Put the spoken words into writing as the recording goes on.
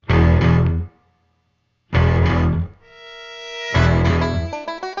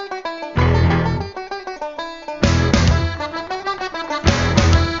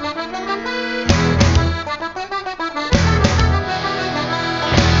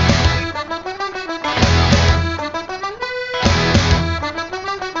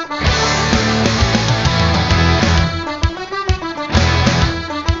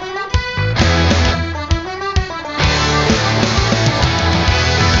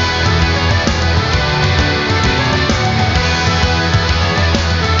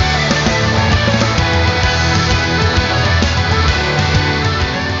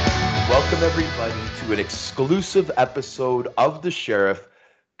exclusive episode of The Sheriff.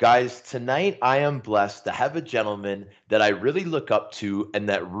 Guys, tonight I am blessed to have a gentleman that I really look up to and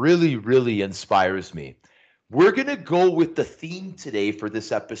that really, really inspires me. We're going to go with the theme today for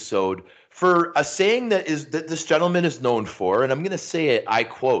this episode for a saying that this gentleman is known for, and I'm going to say it, I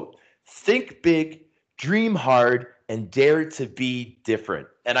quote, think big, dream hard, and dare to be different.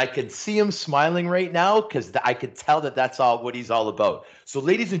 And I can see him smiling right now because I could tell that that's all what he's all about. So,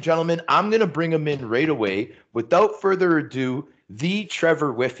 ladies and gentlemen, I'm going to bring him in right away. Without further ado, the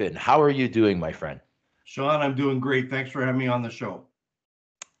Trevor Whiffen. How are you doing, my friend? Sean, I'm doing great. Thanks for having me on the show.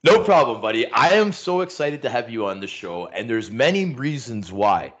 No problem, buddy. I am so excited to have you on the show, and there's many reasons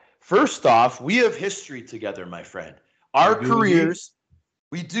why. First off, we have history together, my friend. Our careers,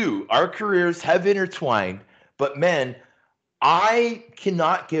 we do. Our careers have intertwined, but man, I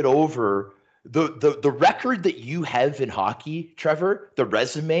cannot get over the record that you have in hockey, Trevor, the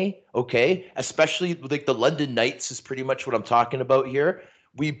resume, okay? Especially like the London Knights is pretty much what I'm talking about here.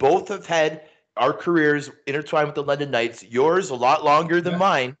 We both have had our careers intertwined with the London Knights. Yours a lot longer than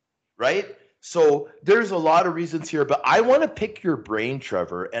mine, right? So there's a lot of reasons here, but I want to pick your brain,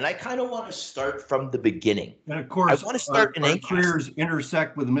 Trevor, and I kind of want to start from the beginning. And of course, I want to start in our careers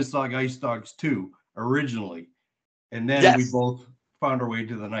intersect with the Mississauga Ice Dogs too, originally. And then we both found our way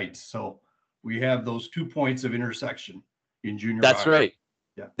to the Knights. So we have those 2 points of intersection in junior That's hockey. Right.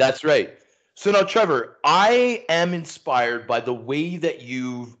 Yeah. That's right. So now, Trevor, I am inspired by the way that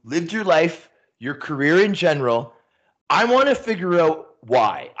you've lived your life, your career in general. I want to figure out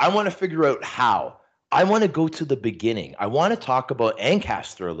why. I want to figure out how. I want to go to the beginning. I want to talk about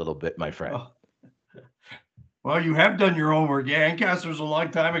Ancaster a little bit, my friend. Well, you have done your homework. Yeah, Ancaster's a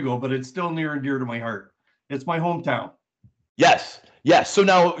long time ago, but it's still near and dear to my heart. It's my hometown. Yes. So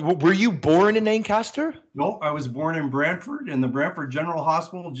now, were you born in Ancaster? No, I was born in Brantford, in the Brantford General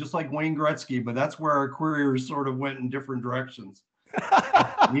Hospital, just like Wayne Gretzky, but that's where our careers sort of went in different directions.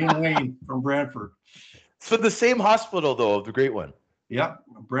 Me and Wayne from Brantford. So the same hospital, though, the great one. Yep,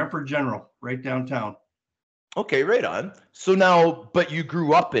 Brantford General, right downtown. Okay, right on. So now, but you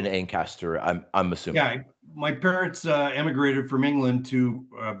grew up in Ancaster, I'm assuming. Yeah, my parents emigrated from England to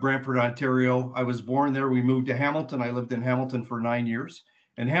Brantford, Ontario. I was born there. We moved to Hamilton. I lived in Hamilton for 9 years.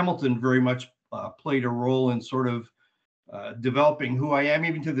 And Hamilton very much played a role in sort of developing who I am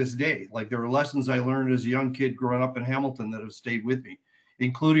even to this day. Like there were lessons I learned as a young kid growing up in Hamilton that have stayed with me,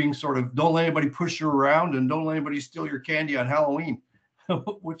 including sort of don't let anybody push you around and don't let anybody steal your candy on Halloween,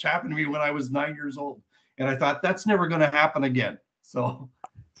 which happened to me when I was 9 years old. And I thought that's never going to happen again. So,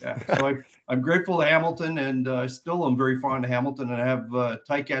 yeah, so I'm grateful to Hamilton, and still I'm very fond of Hamilton, and I have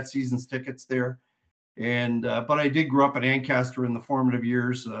Ticat seasons tickets there. And but I did grow up in Ancaster in the formative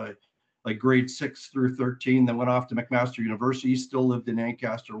years, like grade 6 through 13. Then went off to McMaster University. Still lived in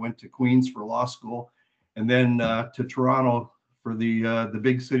Ancaster. Went to Queens for law school, and then to Toronto for the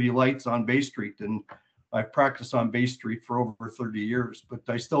big city lights on Bay Street. And I've practiced on Bay Street for over 30 years, but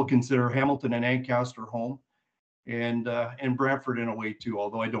I still consider Hamilton and Ancaster home, and Brantford in a way too,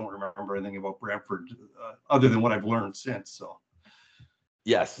 although I don't remember anything about Brantford other than what I've learned since. So,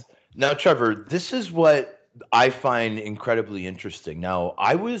 yes. Now, Trevor, this is what I find incredibly interesting. Now,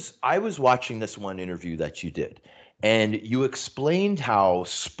 I was watching this one interview that you did, and you explained how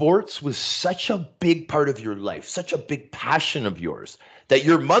sports was such a big part of your life, such a big passion of yours, that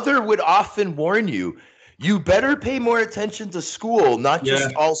your mother would often warn you, you better pay more attention to school, not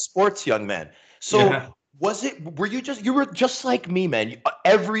just all sports, young man. So you were just like me, man.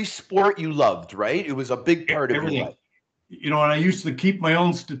 Every sport you loved, right? It was a big part of your life. You know, and I used to keep my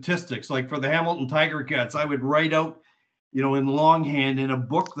own statistics. Like for the Hamilton Tiger Cats, I would write out, you know, in longhand in a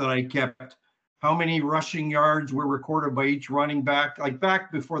book that I kept, how many rushing yards were recorded by each running back, like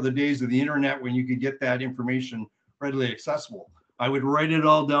back before the days of the internet when you could get that information readily accessible. I would write it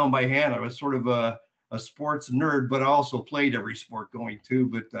all down by hand. I was sort of a sports nerd, but I also played every sport going too.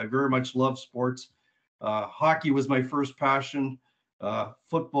 But I very much love sports. Hockey was my first passion.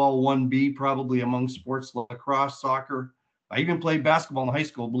 Football 1B, probably among sports, lacrosse, soccer. I even played basketball in high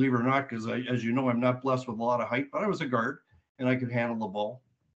school, believe it or not, because as you know, I'm not blessed with a lot of height, but I was a guard and I could handle the ball.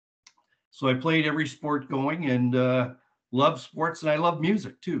 So I played every sport going and love sports, and I love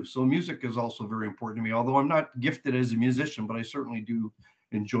music too. So music is also very important to me, although I'm not gifted as a musician, but I certainly do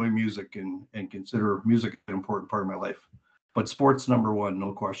enjoy music and consider music an important part of my life. But sports number one,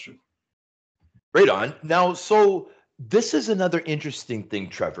 no question. Right on. Now, so this is another interesting thing,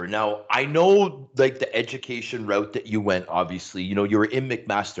 Trevor. Now, I know like the education route that you went, obviously, you know, you were in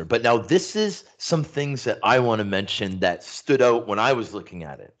McMaster, but now this is some things that I want to mention that stood out when I was looking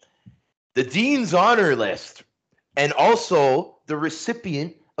at it. The Dean's Honor List, and also the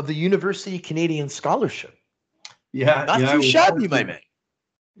recipient of the University Canadian Scholarship. Yeah, Not yeah, I too was shabby, my fortunate. man.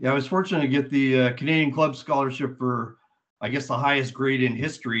 Yeah, I was fortunate to get the Canadian Club Scholarship for, I guess, the highest grade in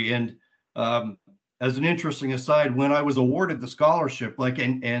history. And um, as an interesting aside, when I was awarded the scholarship,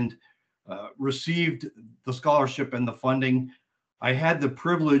 and received the scholarship and the funding, I had the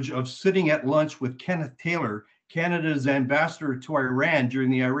privilege of sitting at lunch with Kenneth Taylor, Canada's ambassador to Iran during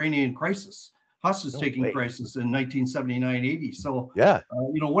the Iranian crisis, No hostage-taking way. crisis in 1979-80. So, Yeah.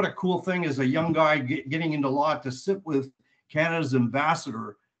 what a cool thing as a young guy getting into law to sit with Canada's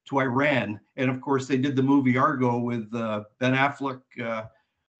ambassador to Iran. And of course, they did the movie Argo with Ben Affleck,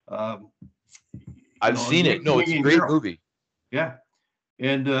 um, I've a seen it. great No, it's a Canadian great hero. movie. Yeah.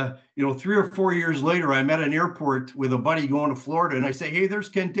 And, 3 or 4 years later, I met an airport with a buddy going to Florida. And I say, hey, there's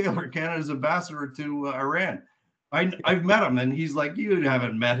Ken Taylor, Canada's ambassador to Iran. I've met him. And he's like, you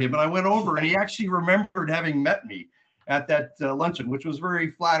haven't met him. And I went over and he actually remembered having met me at that luncheon, which was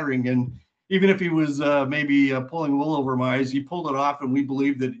very flattering. And even if he was maybe pulling wool over my eyes, he pulled it off. And we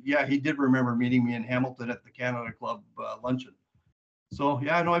believed that, yeah, he did remember meeting me in Hamilton at the Canada Club luncheon. So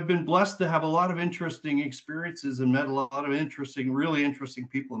yeah, no, I've been blessed to have a lot of interesting experiences and met a lot of really interesting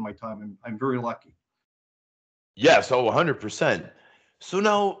people in my time. I'm very lucky. Yes, oh, 100%. So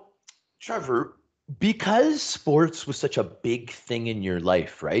now, Trevor, because sports was such a big thing in your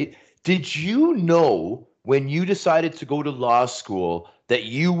life, right? Did you know when you decided to go to law school that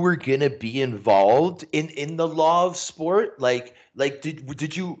you were gonna be involved in the law of sport? Like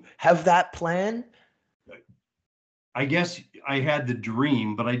did you have that plan? I guess I had the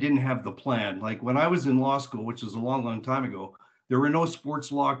dream, but I didn't have the plan. Like when I was in law school, which is a long, long time ago, there were no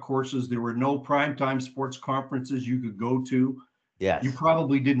sports law courses. There were no primetime sports conferences you could go to. You Yes.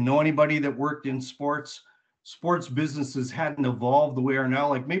 probably didn't know anybody that worked in sports. Sports businesses hadn't evolved the way they are now.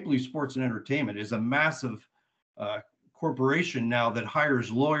 Like Maple Leaf Sports and Entertainment is a massive uh, corporation now that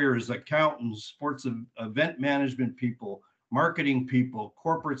hires lawyers, accountants, sports event management people, marketing people,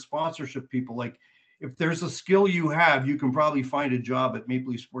 corporate sponsorship people. Like if there's a skill you have, you can probably find a job at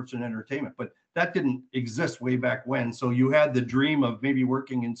Maple Leaf Sports and Entertainment. But that didn't exist way back when. So you had the dream of maybe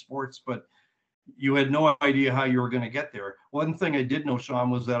working in sports, but you had no idea how you were going to get there. One thing I did know,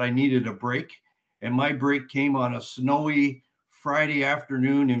 Sean, was that I needed a break. And my break came on a snowy Friday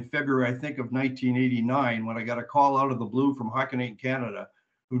afternoon in February, I think, of 1989, when I got a call out of the blue from Hockey Night in Canada,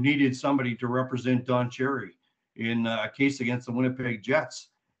 who needed somebody to represent Don Cherry in a case against the Winnipeg Jets.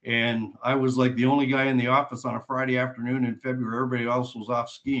 And I was like the only guy in the office on a Friday afternoon in February. Everybody else was off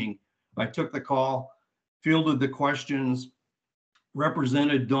skiing. I took the call, fielded the questions,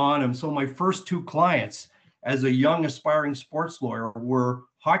 represented Don. And so my first two clients as a young aspiring sports lawyer were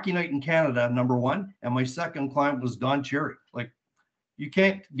Hockey Night in Canada, number one, and my second client was Don Cherry. Like you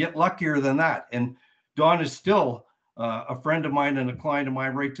can't get luckier than that. And Don is still a friend of mine and a client of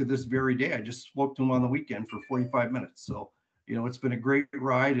mine right to this very day. I just spoke to him on the weekend for 45 minutes. So, it's been a great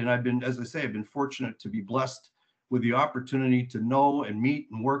ride. And I've been, as I say, I've been fortunate to be blessed with the opportunity to know and meet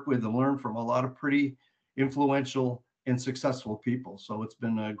and work with and learn from a lot of pretty influential and successful people. So it's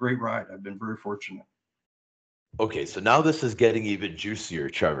been a great ride. I've been very fortunate. Okay, so now this is getting even juicier,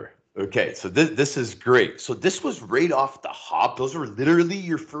 Trevor. Okay, so this is great. So this was right off the hop. Those were literally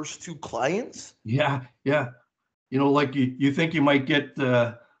your first two clients? Yeah, yeah. Like you think you might get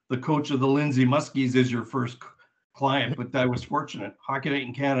the coach of the Lindsay Muskies as your first client, but I was fortunate. Hockey Night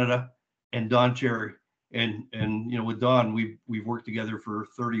in Canada and Don Cherry. And with Don, we've worked together for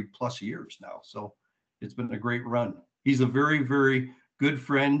 30 plus years now. So it's been a great run. He's a very, very good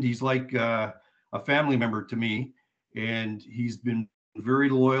friend. He's like a family member to me. And he's been very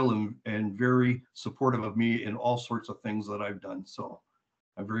loyal and very supportive of me in all sorts of things that I've done. So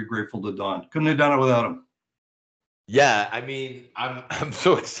I'm very grateful to Don. Couldn't have done it without him. Yeah, I mean, I'm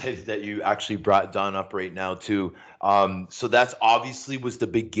so excited that you actually brought Don up right now too. So that's obviously was the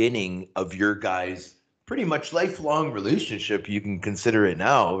beginning of your guys' pretty much lifelong relationship. You can consider it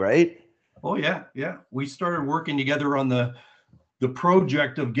now, right? Oh yeah, yeah. We started working together on the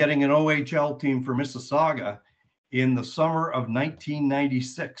project of getting an OHL team for Mississauga in the summer of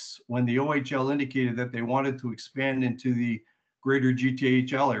 1996, when the OHL indicated that they wanted to expand into the greater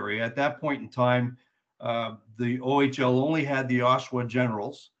GTHL area. At that point in time, the OHL only had the Oshawa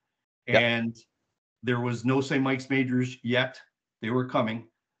Generals, Yep. and there was no St. Mike's Majors yet. They were coming.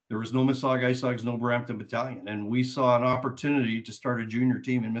 There was no Mississauga Ice Hogs, no Brampton Battalion. And we saw an opportunity to start a junior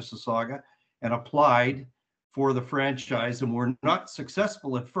team in Mississauga and applied for the franchise, and were not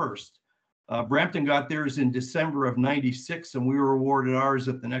successful at first. Brampton got theirs in December of 96, and we were awarded ours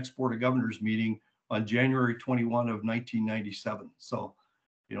at the next Board of Governors meeting on January 21 of 1997. So,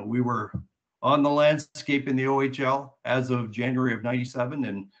 we were on the landscape in the OHL as of January of 97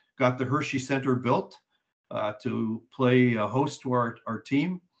 and got the Hershey Center built. to play host to our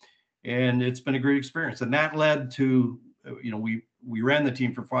team. And it's been a great experience. And that led to, we ran the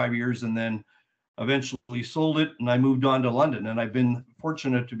team for 5 years and then eventually sold it. And I moved on to London. And I've been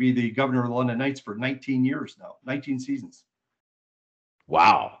fortunate to be the governor of the London Knights for 19 years now, 19 seasons.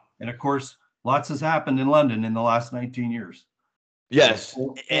 Wow. And of course, lots has happened in London in the last 19 years. Yes.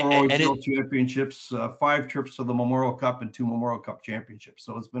 Four OHL championships, 5 trips to the Memorial Cup, and 2 Memorial Cup championships.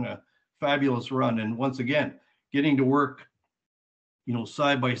 So it's been a fabulous run. And once again, getting to work,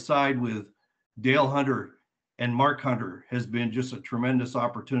 side by side with Dale Hunter and Mark Hunter has been just a tremendous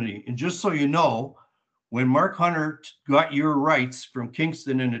opportunity. And just so you know, when Mark Hunter got your rights from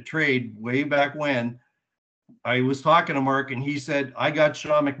Kingston in a trade way back when, I was talking to Mark and he said, I got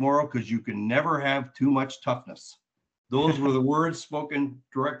Sean McMorrow because you can never have too much toughness. Those were the words spoken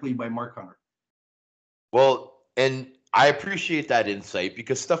directly by Mark Hunter. Well, and I appreciate that insight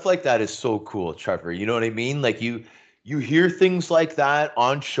because stuff like that is so cool, Trevor. You know what I mean? Like you hear things like that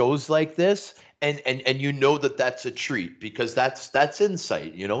on shows like this, and you know that that's a treat because that's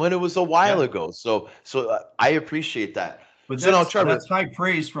insight, and it was a while ago. So I appreciate that. But so now, Trevor, that's high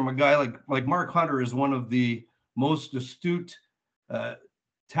praise from a guy like Mark Hunter is one of the most astute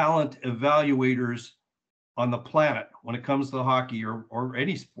talent evaluators on the planet when it comes to hockey or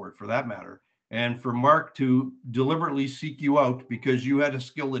any sport for that matter. And for Mark to deliberately seek you out because you had a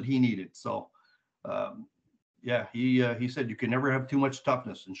skill that he needed. So, he said you can never have too much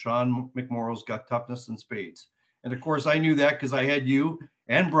toughness. And Sean McMorrow's got toughness in spades. And of course, I knew that because I had you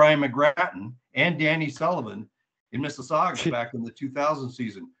and Brian McGrattan and Danny Sullivan in Mississauga back in the 2000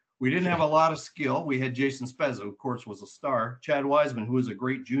 season. We didn't have a lot of skill. We had Jason Spezza, who of course was a star, Chad Wiseman, who was a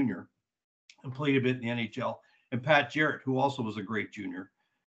great junior and played a bit in the NHL, and Pat Jarrett, who also was a great junior.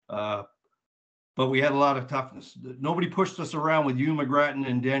 But we had a lot of toughness. Nobody pushed us around with Hugh McGrattan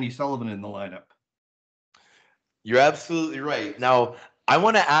and Danny Sullivan in the lineup. You're absolutely right. Now, I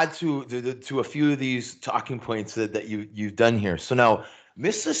want to add to a few of these talking points that you've done here. So now,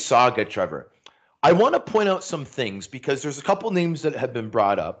 Mississauga, Trevor, I want to point out some things because there's a couple names that have been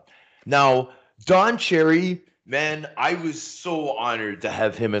brought up. Now, Don Cherry, man, I was so honored to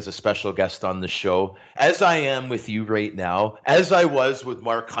have him as a special guest on the show, as I am with you right now, as I was with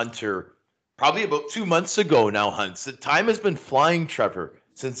Mark Hunter probably about 2 months ago now, Hunts. The time has been flying, Trevor,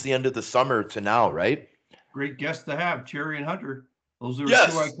 since the end of the summer to now, right? Great guest to have, Cherry and Hunter. Those are 2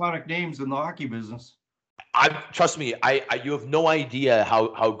 iconic names in the hockey business. Trust me, you have no idea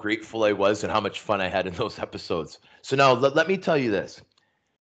how grateful I was and how much fun I had in those episodes. So now let me tell you this.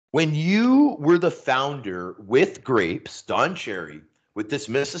 When you were the founder with Grapes, Don Cherry, with this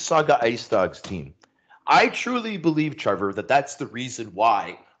Mississauga Ice Dogs team, I truly believe, Trevor, that that's the reason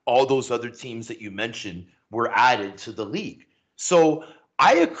why all those other teams that you mentioned were added to the league. So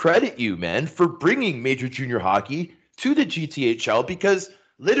I accredit you, man, for bringing Major Junior Hockey to the GTHL because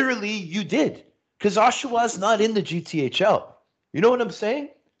literally you did. Because Oshawa is not in the GTHL. You know what I'm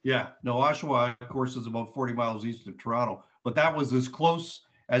saying? Yeah. No, Oshawa, of course, is about 40 miles east of Toronto. But that was as close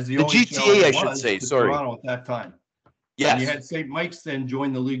as the GTA, I should say. Sorry. Toronto at that time. Yes. And you had St. Mike's then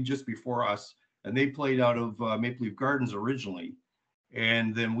join the league just before us. And they played out of Maple Leaf Gardens originally.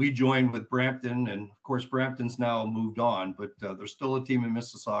 And then we joined with Brampton. And, of course, Brampton's now moved on. But there's still a team in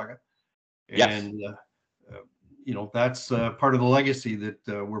Mississauga. And, that's part of the legacy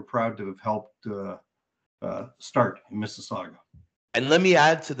that we're proud to have helped start in Mississauga. And let me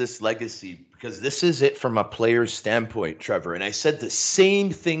add to this legacy, because this is it from a player's standpoint, Trevor. And I said the same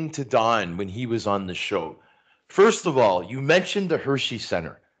thing to Don when he was on the show. First of all, you mentioned the Hershey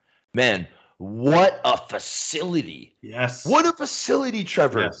Center. Man, what a facility. Yes. What a facility,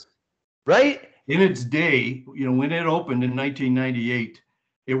 Trevor. Yes. Right? In its day, when it opened in 1998,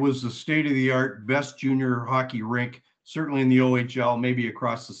 it was the state-of-the-art best junior hockey rink, certainly in the OHL, maybe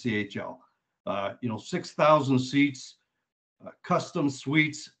across the CHL. 6,000 seats, custom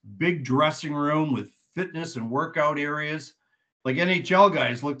suites, big dressing room with fitness and workout areas. Like NHL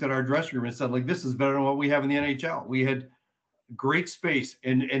guys looked at our dressing room and said, like, this is better than what we have in the NHL. We had great space.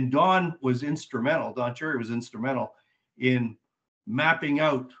 And Don was instrumental. Don Cherry was instrumental in mapping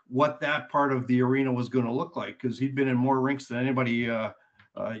out what that part of the arena was going to look like, because he'd been in more rinks than anybody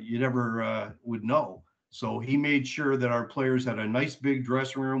you'd ever would know. So he made sure that our players had a nice big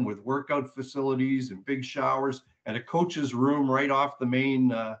dressing room with workout facilities and big showers and a coach's room right off the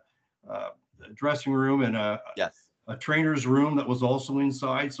main dressing room, and a trainer's room that was also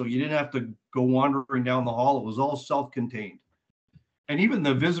inside. So you didn't have to go wandering down the hall. It was all self-contained. And even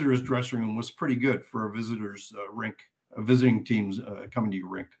the visitors' dressing room was pretty good for a visitor's rink, visiting teams coming to your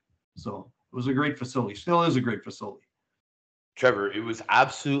rink. So it was a great facility. Still is a great facility. Trevor, it was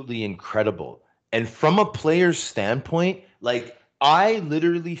absolutely incredible. And from a player's standpoint, like I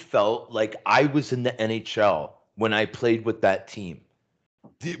literally felt like I was in the NHL when I played with that team.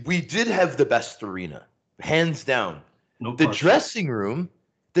 We did have the best arena, hands down. No The question. dressing room,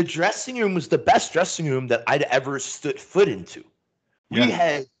 the dressing room was the best dressing room that I'd ever stood foot into. We Yeah.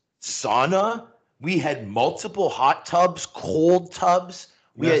 had sauna, we had multiple hot tubs, cold tubs.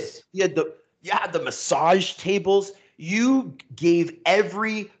 We had Yes. we had the massage tables. You gave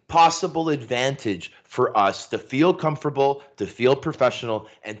every possible advantage for us to feel comfortable, to feel professional,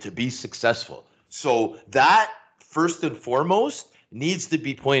 and to be successful. So that first and foremost needs to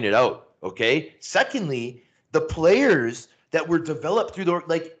be pointed out. Okay. Secondly, the players that were developed through the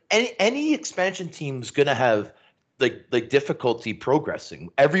like any expansion team is gonna have like difficulty progressing.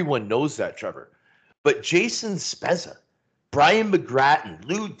 Everyone knows that, Trevor. But Jason Spezza, Brian McGrattan,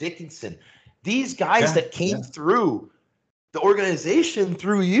 Lou Dickinson, these guys Yeah. that came Yeah. through the organization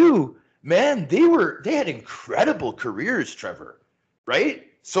through you, man, they had incredible careers, Trevor. Right?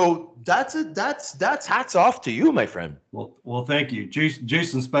 So that's hats off to you, my friend. Well, thank you.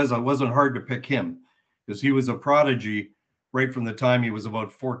 Jason Spezza, it wasn't hard to pick him because he was a prodigy right from the time he was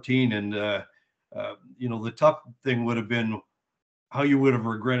about 14. And, the tough thing would have been how you would have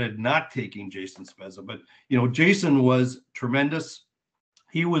regretted not taking Jason Spezza. But, Jason was tremendous.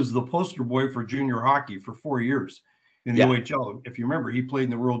 He was the poster boy for junior hockey for 4 years in the Yeah. OHL. If you remember, he played in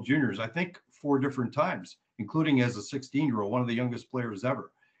the World Juniors, I think 4 different times, including as a 16-year-old, one of the youngest players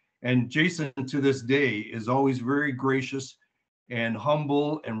ever. And Jason, to this day, is always very gracious and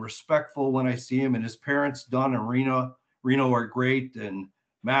humble and respectful when I see him. And his parents, Don and Reno are great. And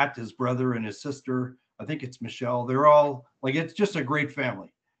Matt, his brother, and his sister, I think it's Michelle. They're all like, it's just a great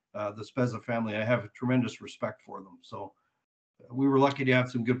family, the Spezza family. I have tremendous respect for them. So we were lucky to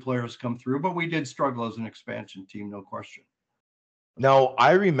have some good players come through, but we did struggle as an expansion team, no question. Now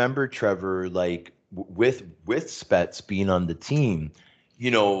I remember Trevor, like with Spets being on the team,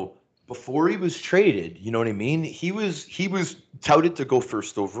 you know, before he was traded, you know what I mean? He was touted to go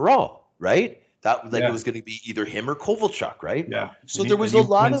first overall, right? That like it Yeah, was going to be either him or Kovalchuk, right? yeah. So And there he, and was a he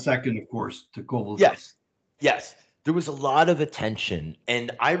lot went of second, of course, to Kovalchuk. yes, yes, there was a lot of attention,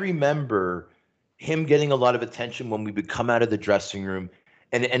 and I remember him getting a lot of attention when we would come out of the dressing room.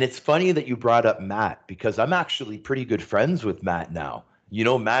 And it's funny that you brought up Matt because I'm actually pretty good friends with Matt now. You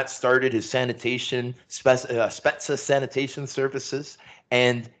know, Matt started his Spezza sanitation services,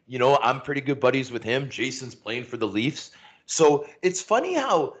 and you know I'm pretty good buddies with him. Jason's playing for the Leafs, so it's funny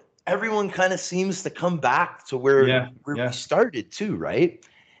how everyone kind of seems to come back to where Yeah, we yeah, started too, right?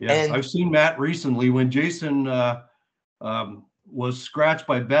 yeah. And I've seen Matt recently when Jason was scratched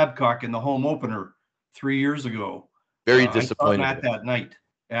by Babcock in the home opener 3 years ago. very I saw disappointed Matt with him. that night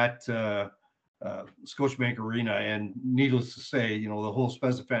at Scotiabank Arena, and needless to say, the whole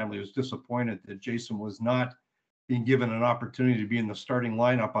Spezza family was disappointed that Jason was not being given an opportunity to be in the starting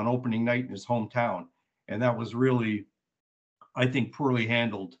lineup on opening night in his hometown, and that was really, I think, poorly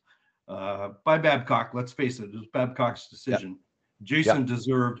handled by Babcock. Let's face it was Babcock's Yeah, decision. yeah, Jason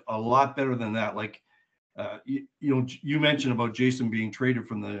deserved a lot better than that. Like, you mentioned about Jason being traded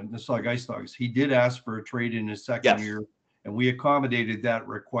from the Mississauga Ice Dogs. He did ask for a trade in his second yes. year, and we accommodated that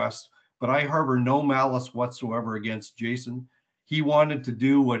request. But I harbor no malice whatsoever against Jason. He wanted to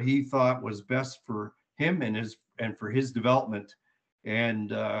do what he thought was best for him and for his development.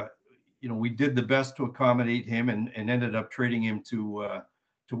 And we did the best to accommodate him, and ended up trading him to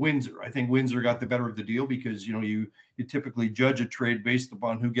Windsor. I think Windsor got the better of the deal because you typically judge a trade based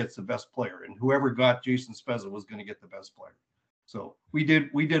upon who gets the best player, and whoever got Jason Spezza was going to get the best player. So we did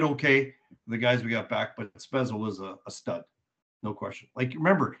okay, the guys we got back, but Spezza was a stud, no question. Like,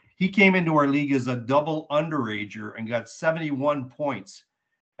 remember, he came into our league as a double underager and got 71 points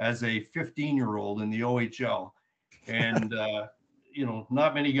as a 15-year-old in the OHL, and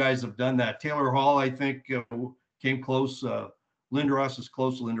not many guys have done that. Taylor Hall, I think, came close. Lindros is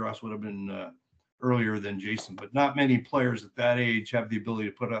close. Lindros would have been earlier than Jason, but not many players at that age have the ability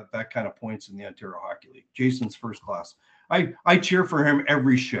to put up that kind of points in the Ontario Hockey League. Jason's first class. I cheer for him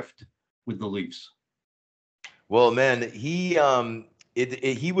every shift with the Leafs. Well, man, he was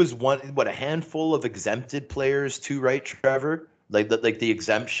a handful of exempted players too, right, Trevor? Like the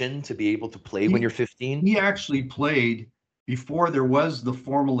exemption to be able to play when He you're 15. he actually played before there was the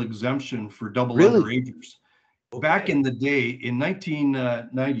formal exemption for double Really? underagers. Back Okay. in the day, in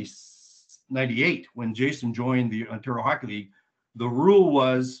 1998, when Jason joined the Ontario Hockey League, the rule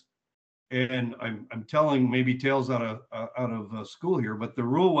was, and I'm telling maybe tales out of school here, but the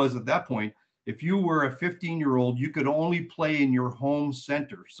rule was at that point, if you were a 15-year-old, you could only play in your home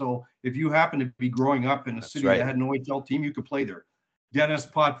center. So if you happened to be growing up in a That's city that right. had an OHL team, you could play there. Dennis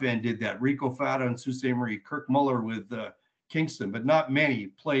Potvin did that. Rico Fata and Sault Ste. Marie. Kirk Muller with Kingston, but not many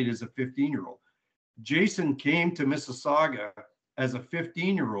played as a 15-year-old. Jason came to Mississauga as a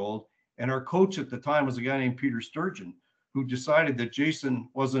 15-year-old, and our coach at the time was a guy named Peter Sturgeon, who decided that Jason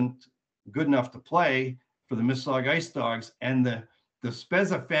wasn't good enough to play for the Mississauga Ice Dogs, and the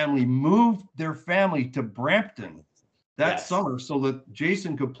Spezza family moved their family to Brampton that summer so that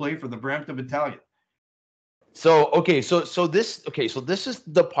Jason could play for the Brampton Battalion. So this is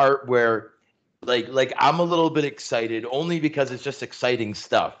the part where like I'm a little bit excited only because it's just exciting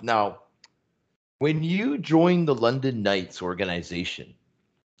stuff. Now, when you joined the London Knights organization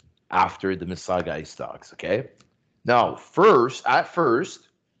after the Mississauga Ice Dogs, okay? Now, at first,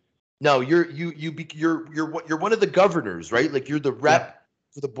 no, you're one of the governors, right? Like you're the rep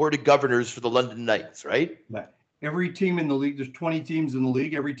for the board of governors for the London Knights, right? Every team in the league, there's 20 teams in the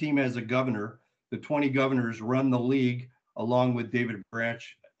league. Every team has a governor. The 20 governors run the league along with David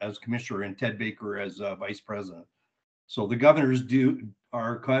Branch as commissioner and Ted Baker as vice president. So the governors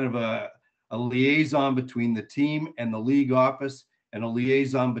are kind of a liaison between the team and the league office, and a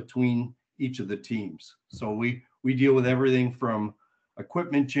liaison between each of the teams. So we deal with everything from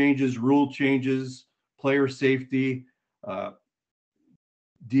equipment changes, rule changes, player safety,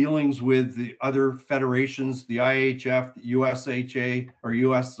 dealings with the other federations, the IHF, the USHA, or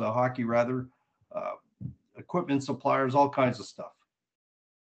US hockey rather, equipment suppliers, all kinds of stuff.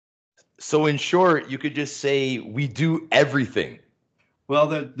 So in short, you could just say we do everything. Well,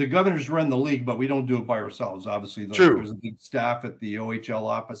 the governors run the league, but we don't do it by ourselves. Obviously, there's a big staff at the OHL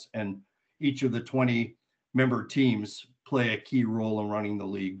office, and each of the 20 member teams play a key role in running the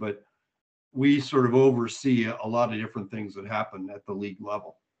league. But we sort of oversee a lot of different things that happen at the league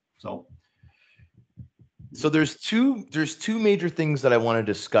level. So there's two major things that I want to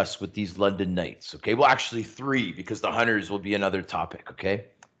discuss with these London Knights. Okay, well, actually three, because the Hunters will be another topic. Okay,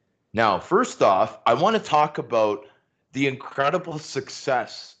 now first off, I want to talk about the incredible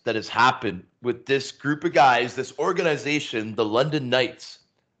success that has happened with this group of guys, this organization, the London Knights,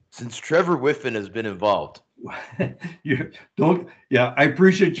 since Trevor Whiffen has been involved. I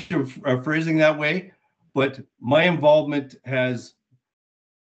appreciate you phrasing that way, but my involvement has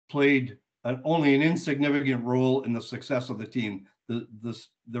played only an insignificant role in the success of the team. The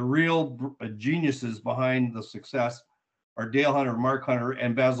real geniuses behind the success are Dale Hunter, Mark Hunter,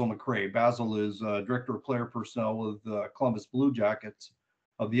 and Basil McRae. Basil is director of player personnel with Columbus Blue Jackets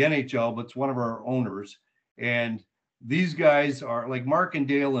of the NHL, but it's one of our owners. And these guys are like Mark and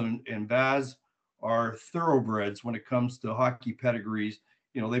Dale and Baz are thoroughbreds when it comes to hockey pedigrees.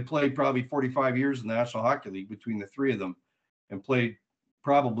 You know, they played probably 45 years in the National Hockey League between the three of them, and played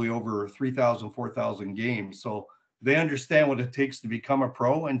probably over 3,000, 4,000 games. So they understand what it takes to become a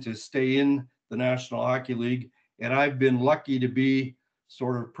pro and to stay in the National Hockey League. And I've been lucky to be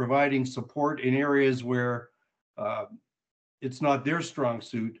sort of providing support in areas where it's not their strong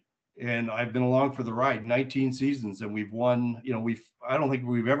suit. And I've been along for the ride, 19 seasons, and we've won, I don't think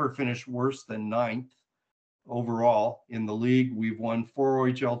we've ever finished worse than 9th overall in the league. We've won 4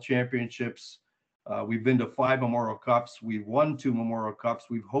 OHL championships. We've been to 5 Memorial Cups. We've won 2 Memorial Cups.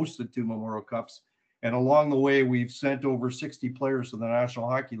 We've hosted 2 Memorial Cups. And along the way, we've sent over 60 players to the National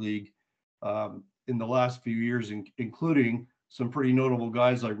Hockey League in the last few years, including some pretty notable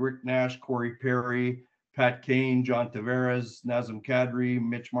guys like Rick Nash, Corey Perry, Pat Kane, John Tavares, Nazem Kadri,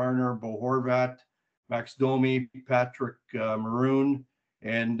 Mitch Marner, Bo Horvat, Max Domi, Patrick Maroon,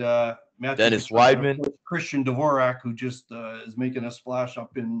 and Dennis Weidman. Christian Dvorak, who just is making a splash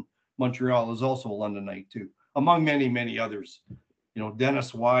up in Montreal, is also a London Knight too, among many, many others.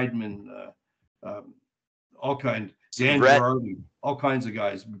 Dennis Weidman, all kinds, Dan Girardi, all kinds of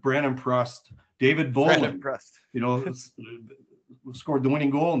guys. Brandon Prust, David Boland, scored the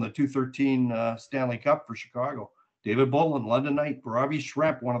winning goal in the 213 Stanley Cup for Chicago. David Boland, London Knight. Ravi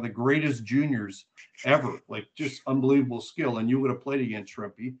Shremp, one of the greatest juniors ever, like just unbelievable skill. And you would have played against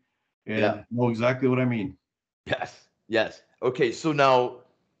Shrempy and know exactly what I mean. Yes. Okay, so now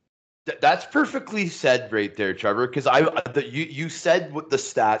that's perfectly said right there, Trevor, because you said what the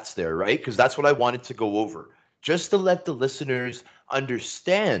stats there, right? Because that's what I wanted to go over, just to let the listeners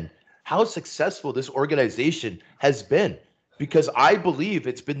understand how successful this organization has been, because I believe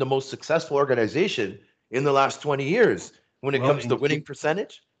it's been the most successful organization in the last 20 years when it comes to winning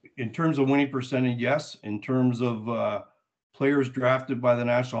percentage. In terms of winning percentage, yes. In terms of players drafted by the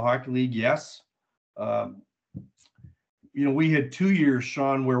National Hockey League, yes. We had 2 years,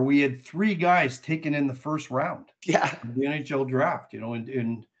 Sean, where we had 3 guys taken in the first round. Yeah. The NHL draft,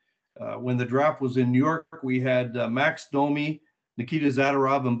 when the draft was in New York, we had Max Domi, Nikita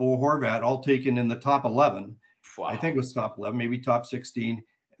Zadorov, and Bo Horvat all taken in the top 11. I Wow. think it was top 11, maybe top 16.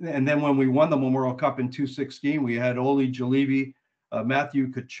 And then when we won the Memorial Cup in 2016, we had Oli Jalebi,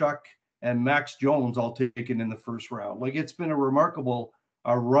 Matthew Kachuk, and Max Jones all taken in the first round. Like, it's been a remarkable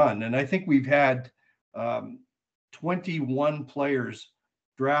run. And I think we've had 21 players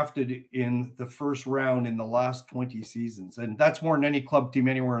drafted in the first round in the last 20 seasons. And that's more than any club team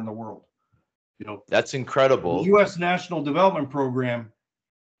anywhere in the world. You know, That's the incredible. U.S. National Development Program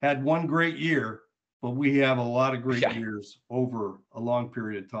had one great year, but we have a lot of great years over a long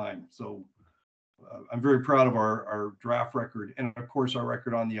period of time. So I'm very proud of our draft record and, of course, our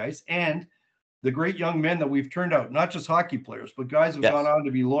record on the ice and the great young men that we've turned out, not just hockey players, but guys who've gone on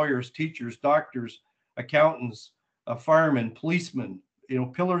to be lawyers, teachers, doctors, accountants, firemen, policemen, you know,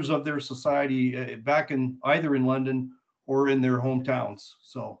 pillars of their society back in either in London or in their hometowns.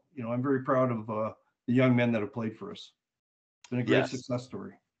 So, you know, I'm very proud of the young men that have played for us. It's been a great success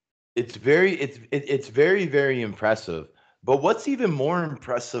story. It's very, very impressive. But what's even more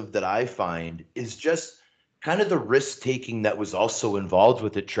impressive that I find is just kind of the risk taking that was also involved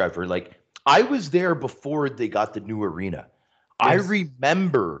with it, Trevor. Like, I was there before they got the new arena. I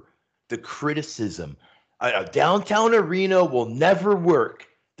remember the criticism. A downtown arena will never work.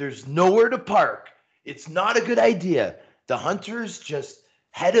 There's nowhere to park. It's not a good idea. The Hunters just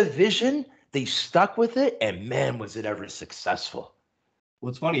had a vision. They stuck with it, and man, was it ever successful. Well,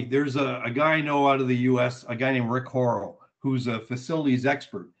 it's funny. There's a guy I know out of the U.S., a guy named Rick Horrow, who's a facilities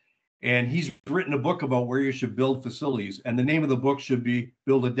expert. And he's written a book about where you should build facilities. And the name of the book should be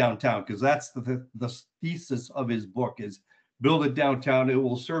Build It Downtown, because that's the thesis of his book is build it downtown. It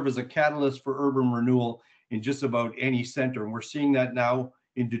will serve as a catalyst for urban renewal in just about any center. And we're seeing that now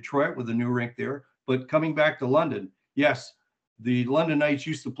in Detroit with a new rink there. But coming back to London, yes, the London Knights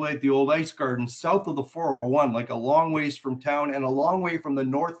used to play at the old Ice Garden south of the 401, like a long ways from town and a long way from the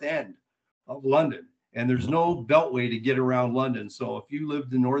north end of London. And there's no beltway to get around London. So if you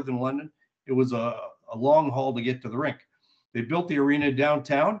lived in northern London, it was a long haul to get to the rink. They built the arena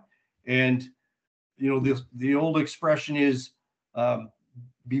downtown. And, you know, the old expression is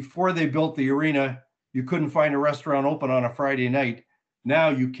before they built the arena, you couldn't find a restaurant open on a Friday night. Now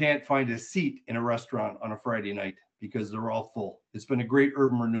you can't find a seat in a restaurant on a Friday night because they're all full. It's been a great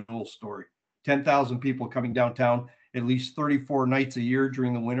urban renewal story. 10,000 people coming downtown at least 34 nights a year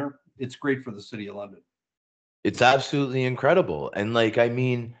during the winter. It's great for the city of London. It's absolutely incredible. And like, I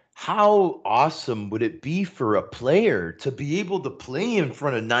mean, how awesome would it be for a player to be able to play in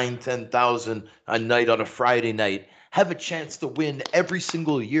front of 9, 10,000 a night on a Friday night, have a chance to win every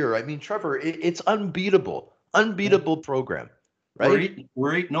single year? I mean, Trevor, it's unbeatable program, right?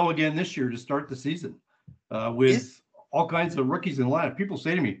 We're 8-0 again this year to start the season with all kinds of rookies in the lineup. People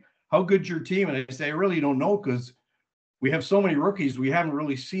say to me, how good's your team? And I say, I really don't know because we have so many rookies. We haven't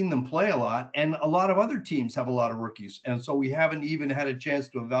really seen them play a lot. And a lot of other teams have a lot of rookies. And so we haven't even had a chance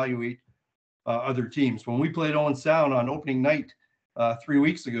to evaluate other teams. When we played Owen Sound on opening night 3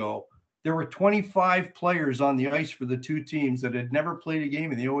 weeks ago, there were 25 players on the ice for the two teams that had never played a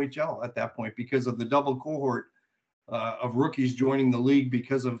game in the OHL at that point because of the double cohort of rookies joining the league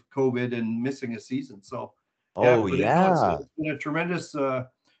because of COVID and missing a season. So, it's been a tremendous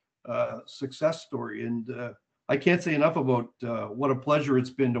success story. And I can't say enough about what a pleasure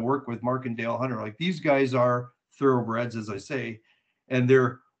it's been to work with Mark and Dale Hunter. Like, these guys are thoroughbreds, as I say, and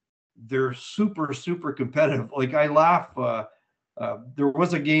they're super, super competitive. Like, I laugh. There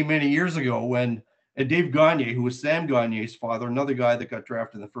was a game many years ago when Dave Gagne, who was Sam Gagne's father, another guy that got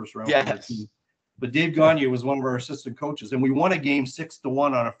drafted in the first round. Yes. But Dave Gagne was one of our assistant coaches, and we won a game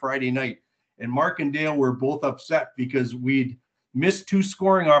 6-1 on a Friday night. And Mark and Dale were both upset because we'd missed 2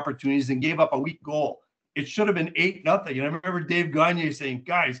 scoring opportunities and gave up a weak goal. It should have been 8-0. And I remember Dave Gagne saying,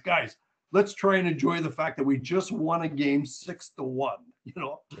 guys, let's try and enjoy the fact that we just won a game 6-1. You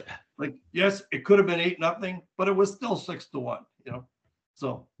know, like, yes, it could have been 8-0, but it was still 6-1, you know.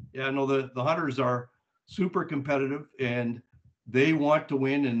 So, yeah, no, the Hunters are super competitive and they want to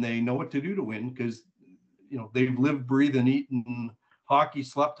win and they know what to do to win because, you know, they've lived, breathed, and eaten hockey,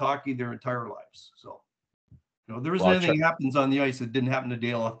 slept hockey their entire lives. So, you know, there isn't anything that happens on the ice that didn't happen to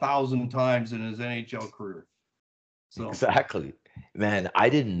Dale 1,000 times in his NHL career. So exactly, man. I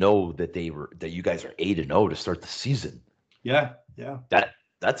didn't know that you guys are 8-0 to start the season. Yeah.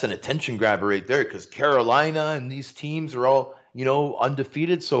 That's an attention grabber right there because Carolina and these teams are all, you know,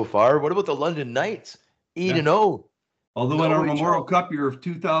 undefeated so far. What about the London Knights? 8-0. Although in our Memorial Cup year of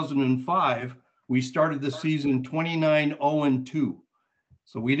 2005, we started the season 29-0-2.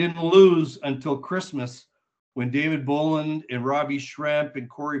 So we didn't lose until Christmas when David Boland and Robbie Schremp and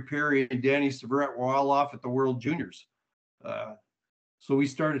Corey Perry and Danny Severette were all off at the World Juniors. So we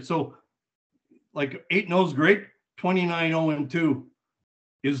started. So like 8-0 is great. 29-0-2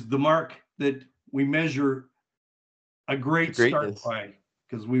 is the mark that we measure a great start Greatness. by,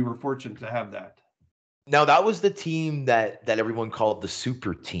 because we were fortunate to have that. Now that was the team that everyone called the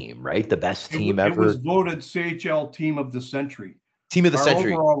super team, right? The best team It was ever. voted CHL Team of the Century. Team of the Our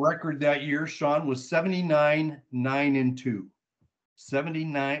century. overall record that year, Sean, was 79-9-2.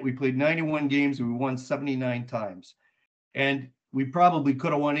 79. We played 91 games and we won 79 times. And we probably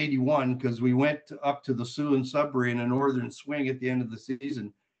could have won 81 because we went up to the Sioux and Sudbury in a northern swing at the end of the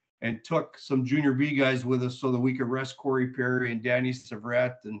season and took some junior B guys with us so that we could rest Corey Perry and Danny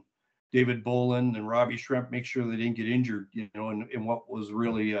Severette and David Boland and Robbie Schremp, make sure they didn't get injured, in what was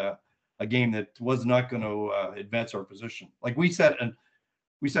really a game that was not going to advance our position. Like we set an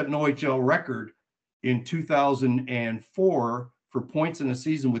OHL record in 2004 for points in a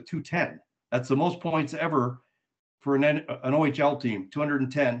season with 210. That's the most points ever for an OHL team,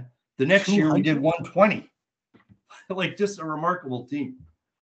 210. The next year we did 120. Like, just a remarkable team.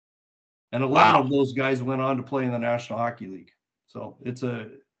 And 11 of those guys went on to play in the National Hockey League. So it's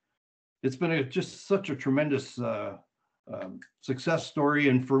been just such a tremendous success story,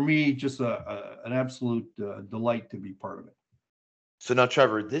 and for me, just an absolute delight to be part of it. So now,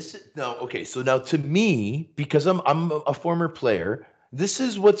 Trevor, so now to me, because I'm a former player, this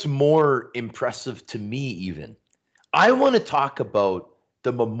is what's more impressive to me even. I want to talk about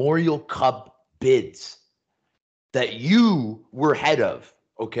the Memorial Cup bids that you were head of,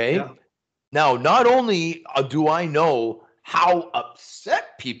 okay? Yeah. Now, not only do I know how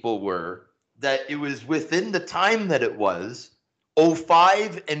upset people were that it was within the time that it was,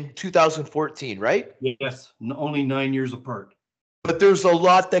 05 and 2014, right? Yes, only 9 years apart. But there's a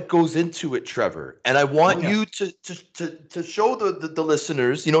lot that goes into it, Trevor. And I want you to show the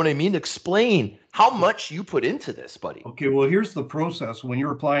listeners, you know what I mean? Explain how much you put into this, buddy. Okay, well, here's the process. When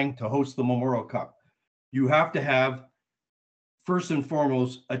you're applying to host the Memorial Cup, you have to have, first and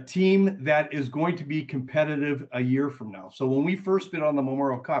foremost, a team that is going to be competitive a year from now. So when we first bid on the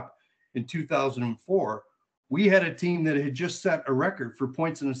Memorial Cup in 2004, we had a team that had just set a record for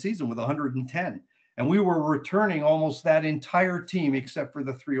points in a season with 110. And we were returning almost that entire team except for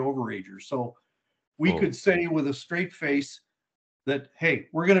the 3 overagers. So we could say with a straight face that, hey,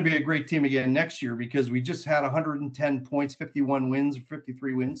 we're going to be a great team again next year because we just had 110 points, 51 wins,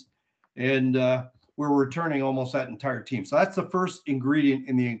 53 wins. And we're returning almost that entire team. So that's the first ingredient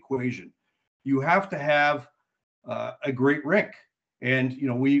in the equation. You have to have a great rink. And,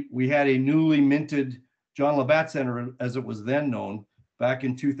 we had a newly minted John Labatt Center, as it was then known, back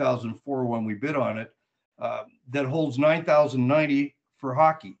in 2004 when we bid on it, that holds 9,090 for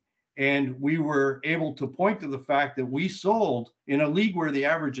hockey. And we were able to point to the fact that we sold, in a league where the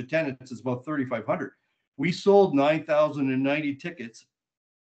average attendance is about 3,500, we sold 9,090 tickets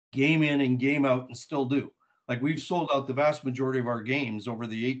game in and game out, and still do. Like, we've sold out the vast majority of our games over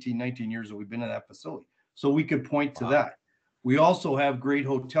the 18, 19 years that we've been in that facility. So we could point to that. We also have great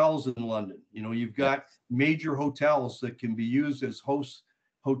hotels in London. You've got major hotels that can be used as host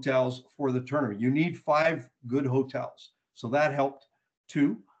hotels for the tournament. You need 5 good hotels. So that helped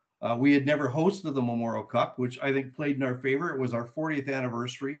too. We had never hosted the Memorial Cup, which I think played in our favor. It was our 40th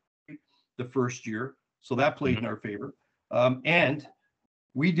anniversary the first year. So that played in our favor. And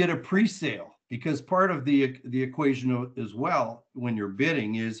we did a pre-sale, because part of the equation as well when you're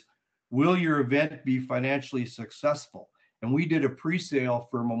bidding is, will your event be financially successful? And we did a pre-sale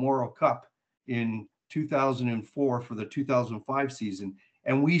for Memorial Cup in 2004 for the 2005 season.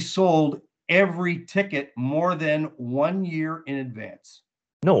 And we sold every ticket more than 1 year in advance.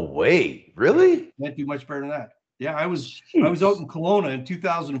 No way. Really? Can't do much better than that. Yeah, I was out in Kelowna in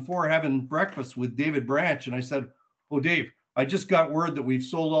 2004 having breakfast with David Branch, and I said, "Oh, Dave, I just got word that we've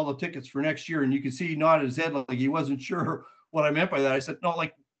sold all the tickets for next year." And you can see he nodded his head like he wasn't sure what I meant by that. I said, "No,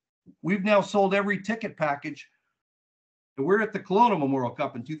 like, we've now sold every ticket package. We're at the Kelowna Memorial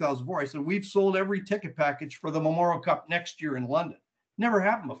Cup in 2004. I said, we've sold every ticket package for the Memorial Cup next year in London. Never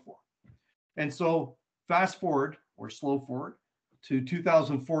happened before." And so fast forward, or slow forward, to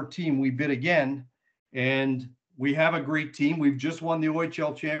 2014, we bid again, and we have a great team. We've just won the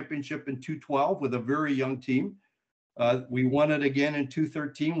OHL championship in 2012 with a very young team. We won it again in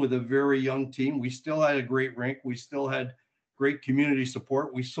 2013 with a very young team. We still had a great rink. We still had great community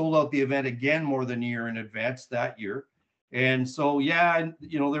support. We sold out the event again more than a year in advance that year. And so,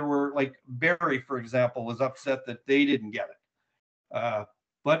 there were, like, Barrie, for example, was upset that they didn't get it.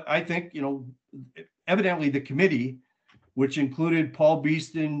 But I think, evidently the committee, which included Paul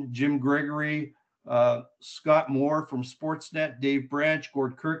Beeston, Jim Gregory, Scott Moore from Sportsnet, Dave Branch,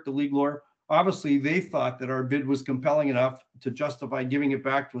 Gord Kirk, the league lawyer, obviously they thought that our bid was compelling enough to justify giving it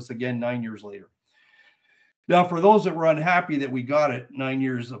back to us again 9 years later. Now, for those that were unhappy that we got it 9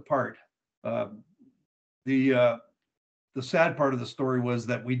 years apart, uh, the the sad part of the story was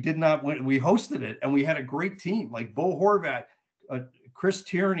that we did not win. We hosted it and we had a great team like Bo Horvat, Chris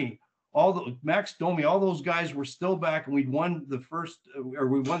Tierney, all the Max Domi, all those guys were still back, and we'd won the first, or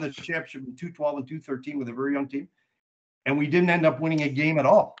we won the championship in 212 and 213 with a very young team, and we didn't end up winning a game at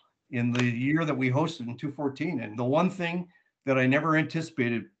all in the year that we hosted in 214. And the one thing that I never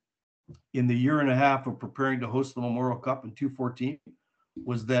anticipated in the year and a half of preparing to host the Memorial Cup in 214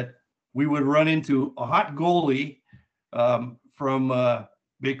 was that we would run into a hot goalie from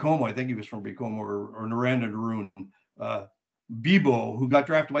Bacomo. I think he was from Bacomo, or Naranda Naroon. Bibo, who got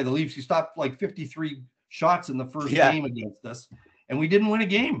drafted by the Leafs. He stopped like 53 shots in the first game against us, and we didn't win a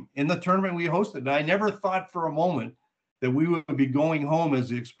game in the tournament we hosted. And I never thought for a moment that we would be going home, as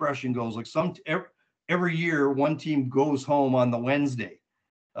the expression goes. Like every year, one team goes home on the Wednesday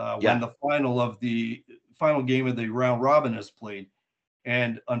when the final game of the round robin is played.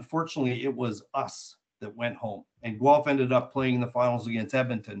 And unfortunately, it was us that went home. And Guelph ended up playing in the finals against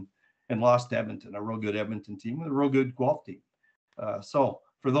Edmonton and lost to Edmonton, a real good Edmonton team with a real good Guelph team. So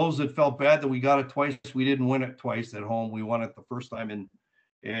for those that felt bad that we got it twice, we didn't win it twice at home. We won it the first time,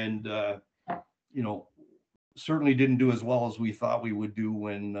 and certainly didn't do as well as we thought we would do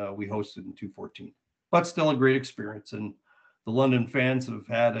when we hosted in 214. But still a great experience. And the London fans have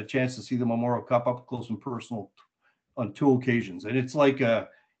had a chance to see the Memorial Cup up close and personal on 2 occasions. And it's like a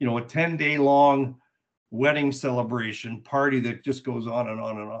 10-day long wedding celebration party that just goes on and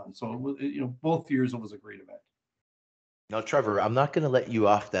on and on. So, both years it was a great event. Now, Trevor, I'm not going to let you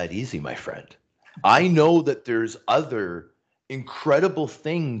off that easy, my friend. I know that there's other incredible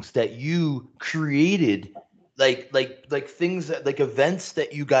things that you created, like things that, like events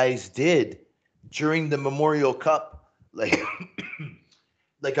that you guys did during the Memorial Cup. Like,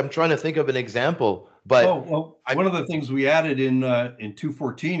 like I'm trying to think of an example, but one of the things we added in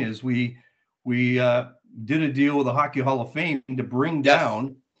 214 is we did a deal with the Hockey Hall of Fame to bring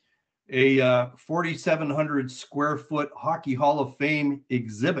down a 4,700 square foot Hockey Hall of Fame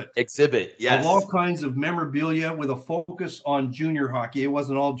exhibit. Yes. Of all kinds of memorabilia with a focus on junior hockey. It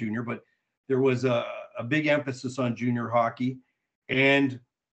wasn't all junior, but there was a big emphasis on junior hockey. And,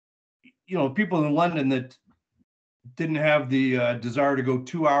 people in London that didn't have the desire to go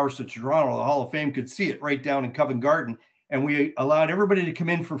 2 hours to Toronto, the Hall of Fame could see it right down in Covent Garden. And we allowed everybody to come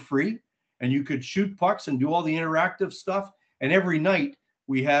in for free, and you could shoot pucks and do all the interactive stuff. And every night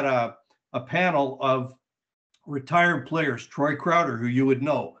we had a panel of retired players. Troy Crowder, who you would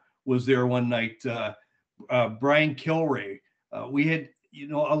know, was there one night. Brian Kilray. We had,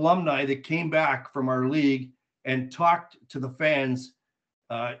 alumni that came back from our league and talked to the fans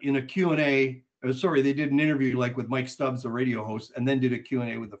in a Q&A. Sorry, they did an interview like with Mike Stubbs, the radio host, and then did a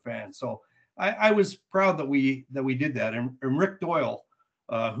Q&A with the fans. So I was proud that we did that. And Rick Doyle,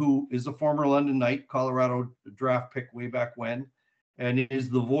 who is a former London Knight, Colorado draft pick way back when, and is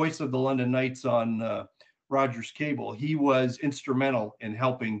the voice of the London Knights on Rogers Cable. He was instrumental in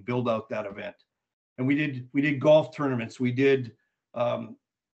helping build out that event. And we did golf tournaments. We did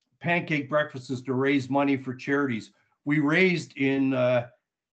pancake breakfasts to raise money for charities. We raised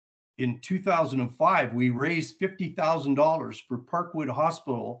in 2005, we raised $50,000 for Parkwood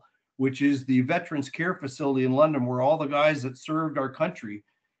Hospital, which is the veterans care facility in London where all the guys that served our country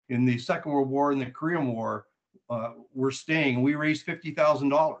in the Second World War and the Korean War were staying. We raised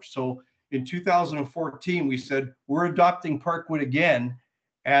 $50,000. So in 2014, we said, we're adopting Parkwood again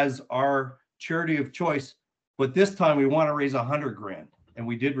as our charity of choice, but this time we want to raise $100,000. And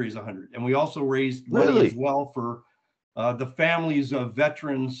we did raise 100. And we also raised money as well for the families of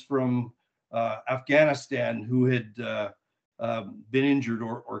veterans from Afghanistan who had been injured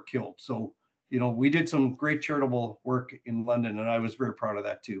or killed. So, we did some great charitable work in London, and I was very proud of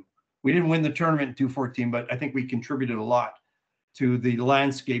that too. We didn't win the tournament in 2014, but I think we contributed a lot to the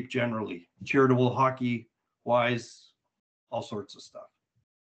landscape generally, charitable, hockey-wise, all sorts of stuff.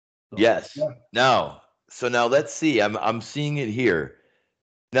 So, yes. Yeah. Now let's see. I'm seeing it here.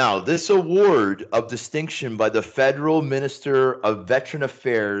 Now, this award of distinction by the Federal Minister of Veteran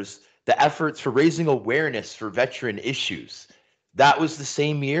Affairs, the efforts for raising awareness for veteran issues. That was the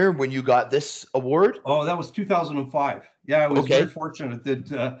same year when you got this award? Oh, that was 2005. Yeah, I was very fortunate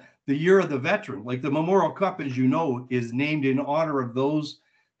that the year of the veteran, like the Memorial Cup, as you know, is named in honor of those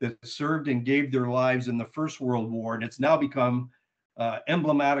that served and gave their lives in the First World War. And it's now become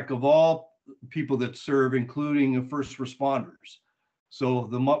emblematic of all people that serve, including the first responders. So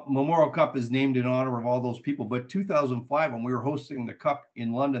the Memorial Cup is named in honor of all those people. But 2005, when we were hosting the Cup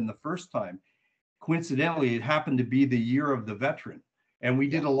in London the first time, coincidentally, it happened to be the year of the veteran. And we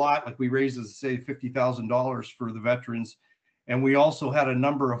did a lot, like we raised, as I say, $50,000 for the veterans. And we also had a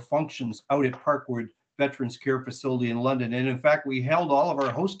number of functions out at Parkwood Veterans Care Facility in London. And in fact, we held all of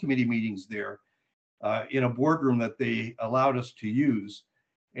our host committee meetings there in a boardroom that they allowed us to use.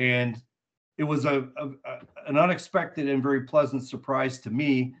 And it was an unexpected and very pleasant surprise to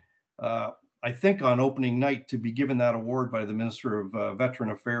me, I think on opening night, to be given that award by the Minister of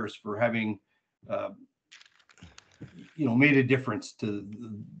Veteran Affairs for having made a difference to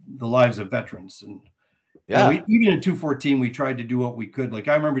the lives of veterans. And even in 214, we tried to do what we could. Like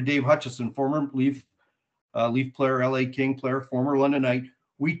I remember Dave Hutchison, former Leaf player, LA King player, former Londonite.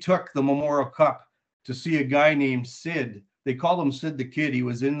 We took the Memorial Cup to see a guy named Sid. They called him Sid the Kid. He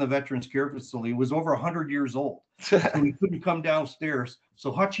was in the Veterans Care Facility. He was over 100 years old. So he couldn't come downstairs.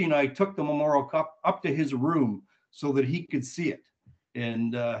 So Hutchie and I took the Memorial Cup up to his room so that he could see it.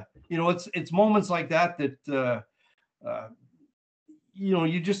 And, it's moments like that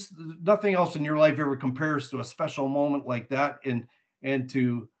you just, nothing else in your life ever compares to a special moment like that. And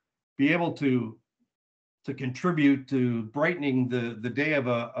to be able to contribute to brightening the day of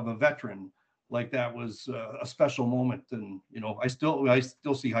a veteran like that was a special moment. And, I still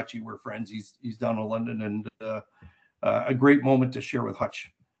see Hutchie. We're friends. He's down in London, and a great moment to share with Hutch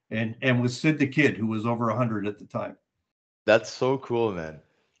and with Sid the Kid, who was over 100 at the time. That's so cool, man.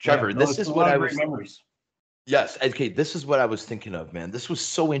 Trevor, this is what I was. Memories. Yes. Okay. This is what I was thinking of, man. This was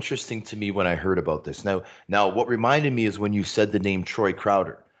so interesting to me when I heard about this. Now, what reminded me is when you said the name Troy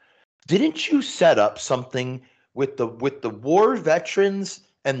Crowder. Didn't you set up something with the war veterans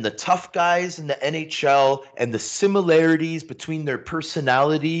and the tough guys in the NHL and the similarities between their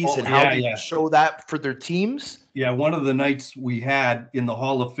personalities and how they show that for their teams? Yeah, one of the nights we had in the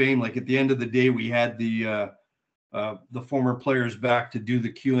Hall of Fame, like at the end of the day, we had the former players back to do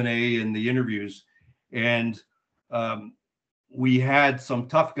the Q&A and the interviews. And we had some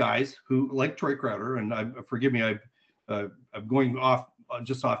tough guys who, like Troy Crowder, and forgive me, I'm going off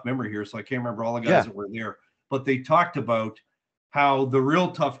memory here, so I can't remember all the guys that were there. But they talked about how the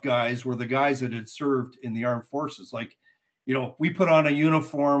real tough guys were the guys that had served in the armed forces. Like, we put on a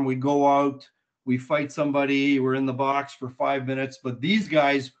uniform, we go out, we fight somebody, we're in the box for 5 minutes. But these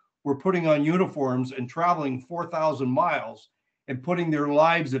guys were putting on uniforms and traveling 4,000 miles and putting their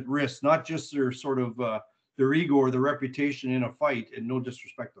lives at risk, not just their sort of their ego or their reputation in a fight. And no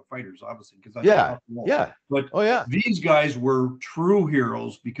disrespect to fighters, obviously, because that's But these guys were true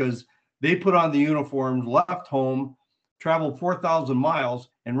heroes because they put on the uniforms, left home, traveled 4,000 miles,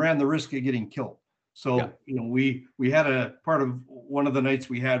 and ran the risk of getting killed. So we had a part of one of the nights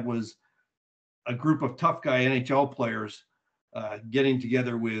we had was a group of tough guy NHL players getting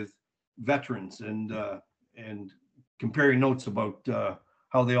together with veterans and comparing notes about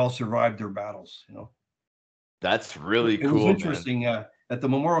how they all survived their battles. That's really cool. It was interesting. At the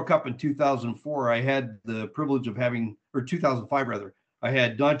Memorial Cup in 2004, I had the privilege of having, or 2005 rather, I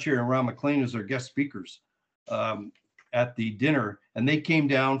had Don Cherry and Ron McLean as our guest speakers at the dinner, and they came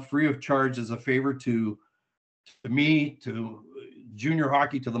down free of charge as a favor to me, to junior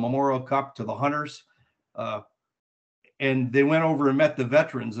hockey, to the Memorial Cup, to the Hunters. And they went over and met the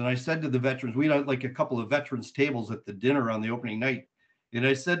veterans. And I said to the veterans, we had like a couple of veterans tables at the dinner on the opening night. And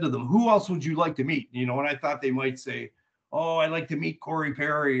I said to them, who else would you like to meet? And I thought they might say, oh, I'd like to meet Corey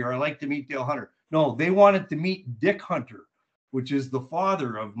Perry, or I like to meet Dale Hunter. No, they wanted to meet Dick Hunter, which is the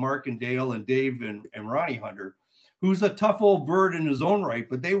father of Mark and Dale and Dave and Ronnie Hunter, who's a tough old bird in his own right.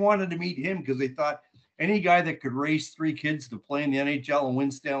 But they wanted to meet him because they thought any guy that could raise 3 kids to play in the NHL and win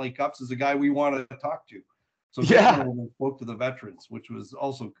Stanley Cups is a guy we wanted to talk to. So Dick spoke to the veterans, which was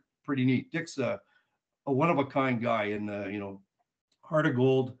also pretty neat. Dick's a one-of-a-kind guy, and heart of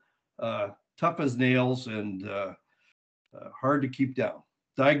gold, tough as nails, and hard to keep down.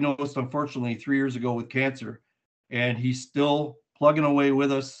 Diagnosed, unfortunately, 3 years ago with cancer, and he's still plugging away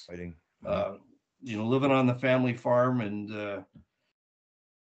with us, fighting. Living on the family farm, and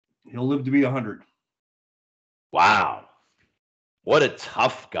he'll live to be 100. Wow. What a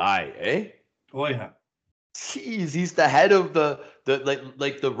tough guy, eh? Oh, yeah. Jeez, he's the head of the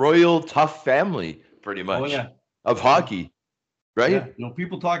like the royal tough family, pretty much, of hockey, right? Yeah.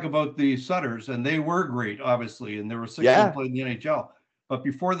 People talk about the Sutters, and they were great, obviously, and there were 6 of them played in the NHL. But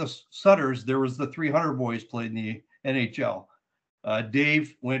before the Sutters, there was the 300 boys played in the NHL.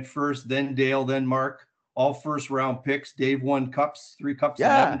 Dave went first, then Dale, then Mark, all first-round picks. Dave won cups, 3 cups in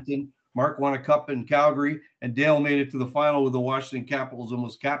Edmonton. Mark won a cup in Calgary, and Dale made it to the final with the Washington Capitals and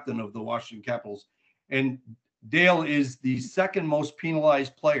was captain of the Washington Capitals. And Dale is the second most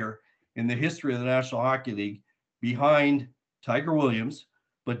penalized player in the history of the National Hockey League, behind Tiger Williams.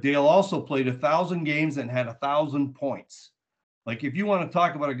 But Dale also played 1,000 games and had 1,000 points. Like, if you want to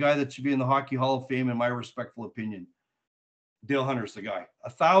talk about a guy that should be in the Hockey Hall of Fame, in my respectful opinion, Dale Hunter's the guy.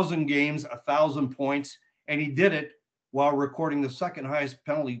 1,000 games, 1,000 points, and he did it while recording the second highest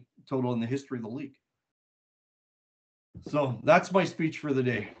penalty total in the history of the league. So that's my speech for the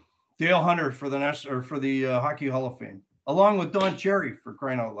day. Dale Hunter for the Hockey Hall of Fame, along with Don Cherry, for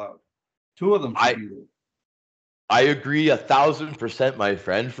crying out loud. Two of them should be there. I agree 1,000%, my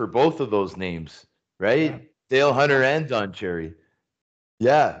friend, for both of those names, right? Yeah. Dale Hunter and Don Cherry.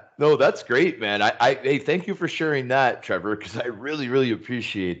 Yeah, no, that's great, man. Hey, thank you for sharing that, Trevor, because I really, really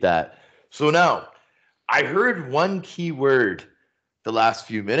appreciate that. So now, I heard one key word the last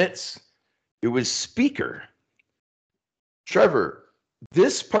few minutes. It was speaker. Trevor,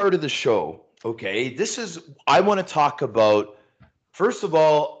 this part of the show, okay, I want to talk about, first of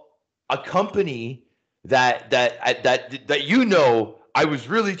all, a company that I was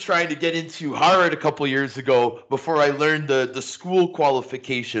really trying to get into hard a couple years ago before I learned the school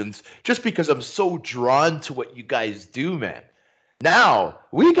qualifications, just because I'm so drawn to what you guys do, man. Now,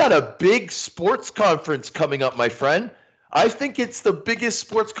 we got a big sports conference coming up, my friend. I think it's the biggest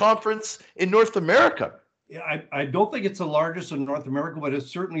sports conference in North America. Yeah, I don't think it's the largest in North America, but it's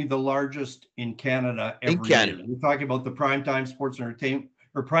certainly the largest in Canada every year. We're talking about the Primetime Sports Entertainment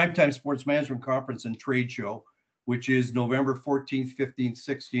or Primetime Sports Management Conference and Trade Show, which is November 14th, 15th,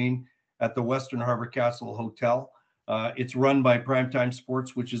 16th at the Western Harbor Castle Hotel. It's run by Primetime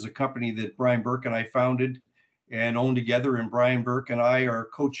Sports, which is a company that Brian Burke and I founded and own together. And Brian Burke and I are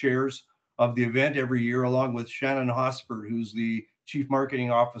co-chairs of the event every year, along with Shannon Hosford, who's the Chief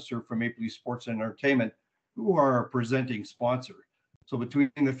Marketing Officer for Maple Leaf Sports and Entertainment, who are our presenting sponsor. So between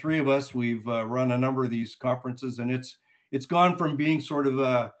the three of us, we've run a number of these conferences, and it's gone from being sort of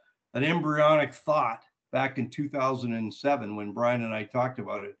an embryonic thought back in 2007 when Brian and I talked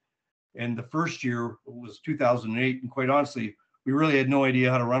about it. And the first year was 2008. And quite honestly, we really had no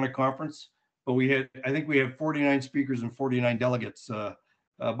idea how to run a conference, but I think we had 49 speakers and 49 delegates,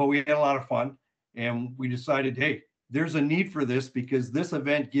 but we had a lot of fun. And we decided, hey, there's a need for this because this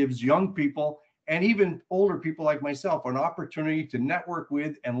event gives young people and even older people like myself an opportunity to network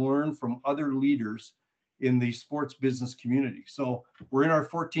with and learn from other leaders in the sports business community. So we're in our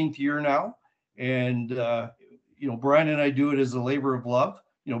 14th year now. And, Brian and I do it as a labor of love.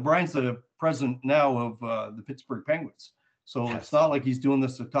 Brian's the president now of the Pittsburgh Penguins. So yes. It's not like he's doing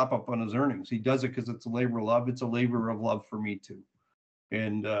this to top up on his earnings. He does it because it's a labor of love. It's a labor of love for me too.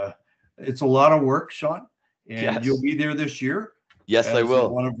 And it's a lot of work, Sean. And yes. You'll be there this year. Yes, I will.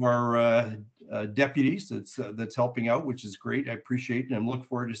 One of our deputies that's helping out, which is great. I appreciate it and look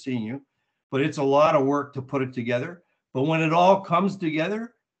forward to seeing you. But it's a lot of work to put it together. But when it all comes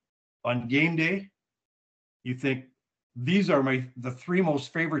together on game day, you think these are the three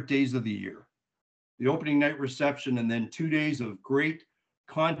most favorite days of the year. The opening night reception, and then 2 days of great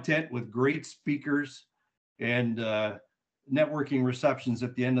content with great speakers and networking receptions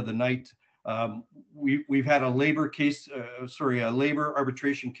at the end of the night. We've had a labor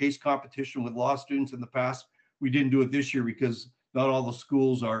arbitration case competition with law students in the past. We didn't do it this year because not all the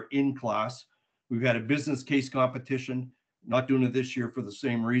schools are in class. We've had a business case competition, not doing it this year for the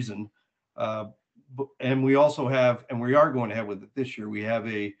same reason. And we also have, and we are going to have with it this year, we have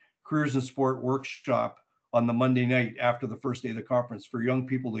a careers in sport workshop on the Monday night after the first day of the conference for young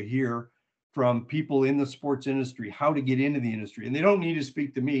people to hear from people in the sports industry how to get into the industry. And they don't need to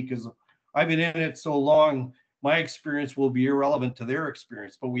speak to me because I've been in it so long, my experience will be irrelevant to their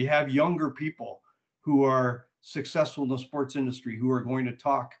experience. But we have younger people who are successful in the sports industry who are going to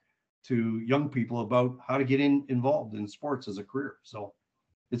talk to young people about how to get involved in sports as a career. So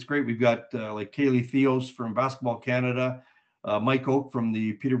it's great. We've got like Kaylee Theos from Basketball Canada, Mike Oak from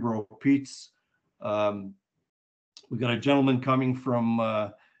the Peterborough Petes. We've got a gentleman coming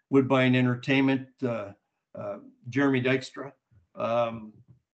from Woodbine Entertainment, Jeremy Dykstra. And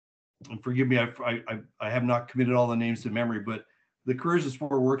forgive me, I have not committed all the names to memory, but the Careers in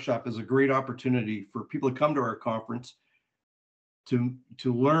Sport Workshop is a great opportunity for people to come to our conference to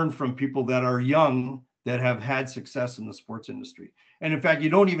learn from people that are young that have had success in the sports industry. And in fact, you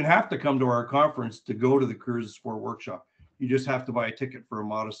don't even have to come to our conference to go to the Careers in Sport Workshop. You just have to buy a ticket for a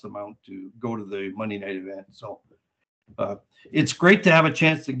modest amount to go to the Monday night event. So it's great to have a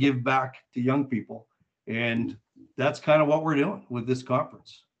chance to give back to young people. And that's kind of what we're doing with this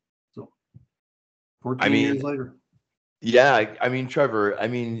conference. So 14 years later. Yeah, Trevor,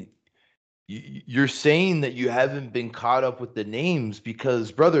 you're saying that you haven't been caught up with the names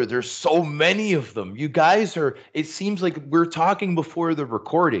because, brother, there's so many of them. You guys it seems like we're talking before the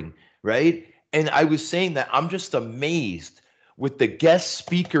recording, right? And I was saying that I'm just amazed with the guest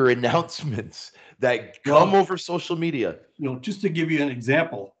speaker announcements that come over social media. Just to give you an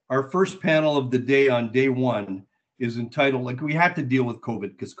example, our first panel of the day on day one is entitled, like, we had to deal with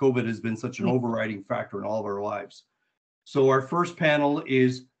COVID because COVID has been such an overriding factor in all of our lives. So our first panel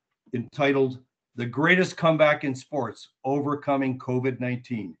is entitled The Greatest Comeback in Sports, Overcoming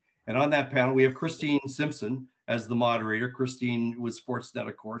COVID-19. And on that panel, we have Christine Simpson as the moderator. Christine was Sportsnet,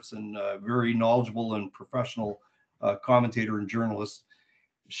 of course, and very knowledgeable and professional commentator and journalist.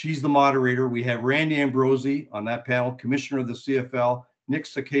 She's the moderator. We have Randy Ambrosi on that panel, commissioner of the CFL. Nick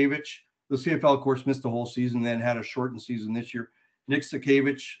Sakavich, the CFL, of course, missed the whole season, then had a shortened season this year. Nick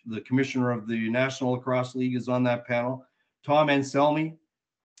Sakavich, the commissioner of the National Lacrosse League, is on that panel. Tom Anselmi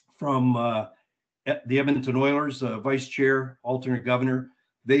from the Edmonton Oilers, vice chair, alternate governor.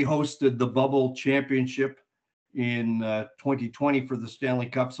 They hosted the Bubble Championship in 2020 for the Stanley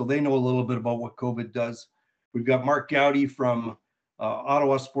Cup, so they know a little bit about what COVID does. We've got Mark Gowdy from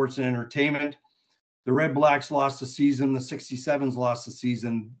Ottawa Sports and Entertainment. The Red Blacks lost the season. The 67s lost the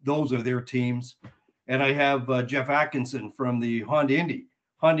season. Those are their teams. And I have Jeff Atkinson from the Honda Indy.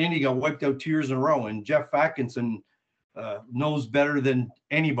 Honda Indy got wiped out 2 years in a row, and Jeff Atkinson knows better than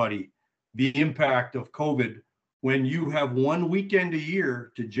anybody the impact of COVID when you have one weekend a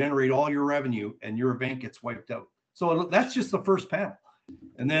year to generate all your revenue and your event gets wiped out. So that's just the first panel.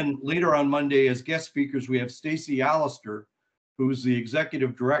 And then later on Monday, as guest speakers, we have Stacey Allister, who's the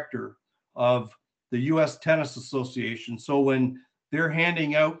executive director of the U.S. Tennis Association. So when they're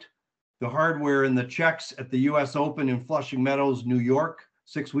handing out the hardware and the checks at the U.S. Open in Flushing Meadows, New York,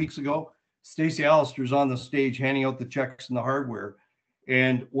 6 weeks ago, Stacey Allister's on the stage handing out the checks and the hardware.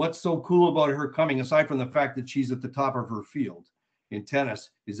 And what's so cool about her coming, aside from the fact that she's at the top of her field in tennis,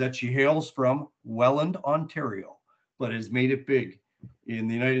 is that she hails from Welland, Ontario, but has made it big in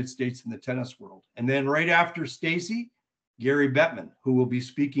the United States in the tennis world. And then right after Stacey, Gary Bettman, who will be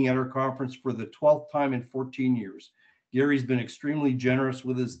speaking at our conference for the 12th time in 14 years. Gary's been extremely generous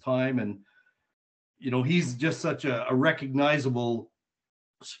with his time, and he's just such a recognizable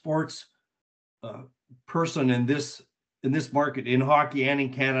sports person in this market, in hockey and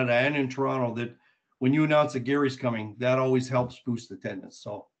in Canada and in Toronto, that when you announce that Gary's coming, that always helps boost attendance.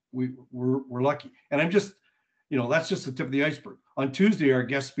 So we're lucky. And I'm just, that's just the tip of the iceberg. On Tuesday, our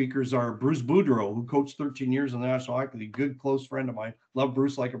guest speakers are Bruce Boudreau, who coached 13 years in the National Hockey League, good close friend of mine. Love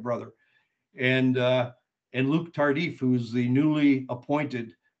Bruce like a brother. And Luc Tardif, who's the newly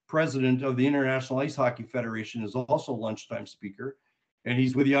appointed president of the International Ice Hockey Federation, is also lunchtime speaker. And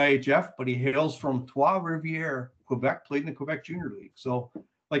he's with the IHF, but he hails from Trois-Rivières, Quebec, played in the Quebec Junior League. So,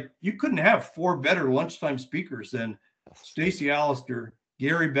 you couldn't have four better lunchtime speakers than Stacey Allister,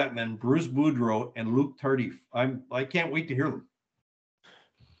 Gary Bettman, Bruce Boudreau, and Luc Tardif. I can't wait to hear them.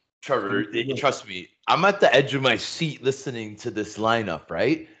 Trevor, trust me, I'm at the edge of my seat listening to this lineup,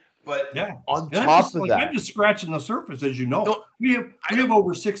 right? But yeah, on top of that, I'm just scratching the surface, as you know. No, we have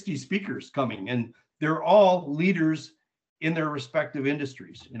over 60 speakers coming, and they're all leaders in their respective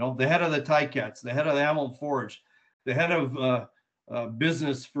industries. The head of the Ticats, the head of the Hamilton Forge, the head of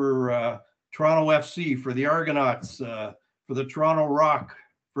business for Toronto FC, for the Argonauts, for the Toronto Rock,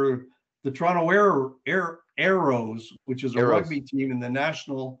 for the Toronto Arrows, which is a rugby team in the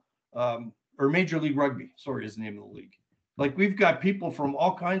national or Major League Rugby, is the name of the league. We've got people from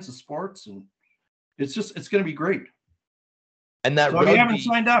all kinds of sports, and it's going to be great. And that, so if you haven't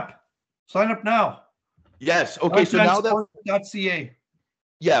signed up, sign up now. Yes. Okay. So now that .ca.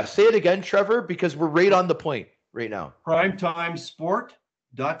 Yeah. Say it again, Trevor, because we're right on the point right now.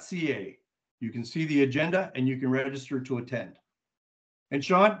 Primetimesport.ca. You can see the agenda and you can register to attend. And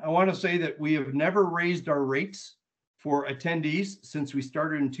Sean, I want to say that we have never raised our rates for attendees since we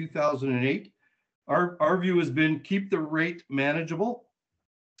started in 2008. Our view has been keep the rate manageable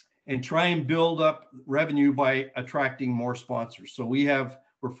and try and build up revenue by attracting more sponsors. So we're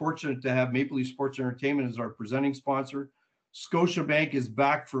fortunate to have Maple Leaf Sports Entertainment as our presenting sponsor. Scotiabank is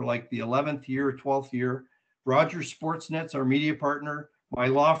back for the 11th year, 12th year. Rogers Sportsnet's our media partner. My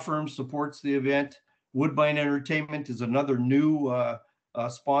law firm supports the event. Woodbine Entertainment is another new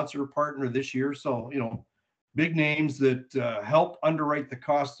sponsor partner this year. So, big names that help underwrite the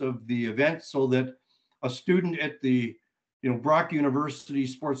cost of the event so that a student at the, Brock University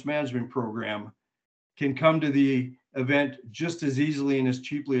Sports Management program can come to the event just as easily and as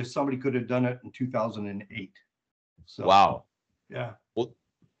cheaply as somebody could have done it in 2008. So, wow. Yeah. Well,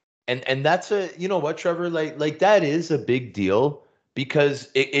 and that's what, Trevor, like that is a big deal because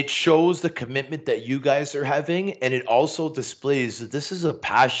it shows the commitment that you guys are having, and it also displays that this is a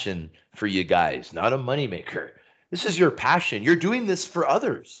passion for you guys, not a moneymaker. This is your passion. You're doing this for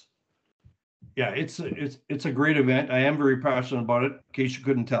others. Yeah, it's a great event. I am very passionate about it, in case you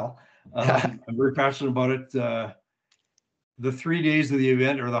couldn't tell. I'm very passionate about it. The 3 days of the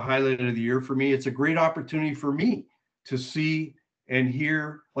event are the highlight of the year for me. It's a great opportunity for me to see and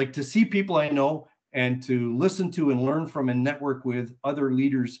hear, like to see people I know and to listen to and learn from and network with other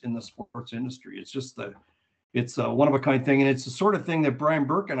leaders in the sports industry. It's a one of a kind thing. And it's the sort of thing that Brian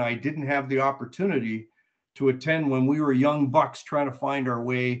Burke and I didn't have the opportunity to attend when we were young bucks trying to find our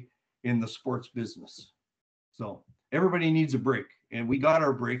way in the sports business. So everybody needs a break, and we got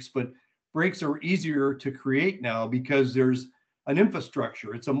our breaks, but breaks are easier to create now because there's an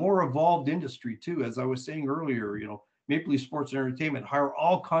infrastructure. It's a more evolved industry too. As I was saying earlier, Maple Leaf Sports and Entertainment hire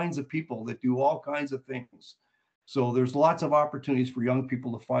all kinds of people that do all kinds of things. So there's lots of opportunities for young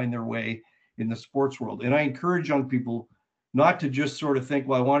people to find their way in the sports world. And I encourage young people not to just sort of think,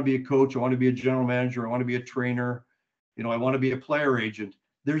 well, I want to be a coach, I want to be a general manager, I want to be a trainer, I want to be a player agent.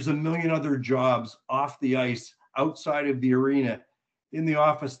 There's a million other jobs off the ice, outside of the arena, in the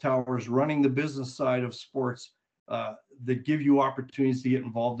office towers, running the business side of sports, that give you opportunities to get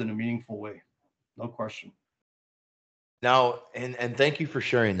involved in a meaningful way. No question. Now, and thank you for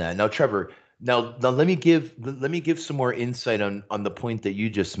sharing that. Now, Trevor, now let me give some more insight on the point that you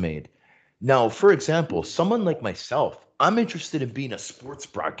just made. Now, for example, someone like myself, I'm interested in being a sports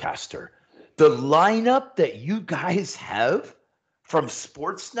broadcaster. The lineup that you guys have from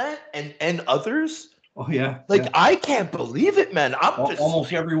Sportsnet and others, Oh yeah, like yeah. I can't believe it, man. I'm just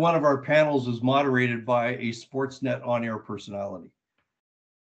Almost like, every one of our panels is moderated by a Sportsnet on-air personality.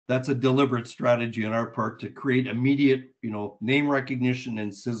 That's a deliberate strategy on our part to create immediate, name recognition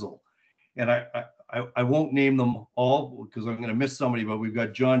and sizzle. And I won't name them all because I'm going to miss somebody, but we've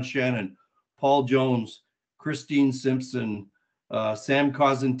got John Shannon, Paul Jones, Christine Simpson, Sam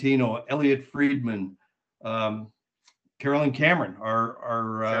Cosentino, Elliot Friedman, um, Carolyn Cameron, our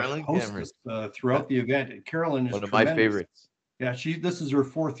Carolyn Cameron, hostess throughout the event. And Carolyn is one of my tremendous. favorites. Yeah, this is her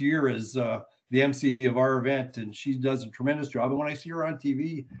fourth year as the MC of our event, and she does a tremendous job. And when I see her on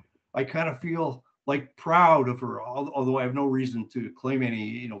TV, I kind of feel like proud of her, although I have no reason to claim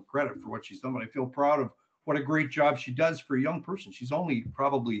any credit for what she's done. But I feel proud of what a great job she does for a young person. She's only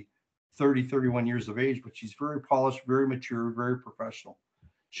probably 30, 31 years of age, but she's very polished, very mature, very professional.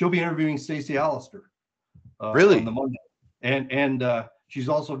 She'll be interviewing Stacey Allister on the Really? Monday, and she's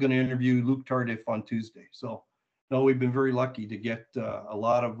also going to interview Luke Tardif on Tuesday. So, no, we've been very lucky to get a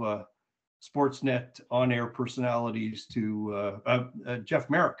lot of Sportsnet on-air personalities to Jeff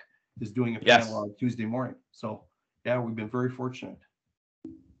Merrick is doing a panel Yes. on Tuesday morning. So, yeah, we've been very fortunate.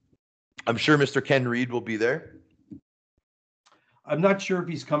 I'm sure Mr. Ken Reed will be there. I'm not sure if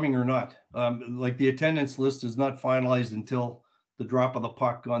he's coming or not. Like the attendance list is not finalized until the drop of the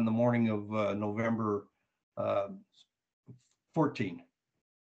puck on the morning of November 14.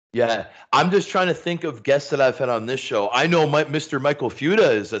 Yeah, I'm just trying to think of guests that I've had on this show. I know Mr. Michael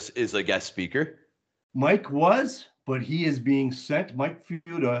Fuda is a guest speaker. Mike was, but he is being sent. Mike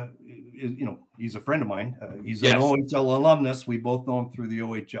Fuda, he's a friend of mine. He's an Yes. OHL alumnus. We both know him through the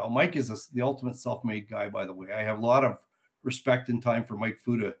OHL. Mike is the ultimate self-made guy, by the way. I have a lot of respect and time for Mike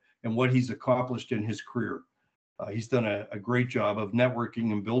Fuda and what he's accomplished in his career. He's done a great job of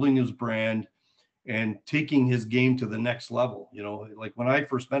networking and building his brand and taking his game to the next level. Like when I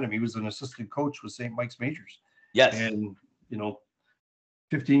first met him, he was an assistant coach with St. Mike's Majors. Yes. And,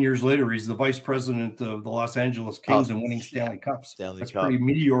 15 years later, he's the vice president of the Los Angeles Kings and winning Stanley Cups. Stanley That's Cup. pretty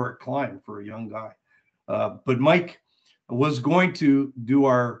meteoric climb for a young guy. But Mike was going to do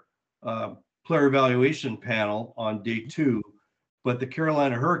our player evaluation panel on day 2, but the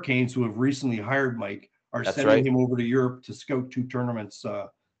Carolina Hurricanes, who have recently hired Mike, are That's sending right. him over to Europe to scout 2 tournaments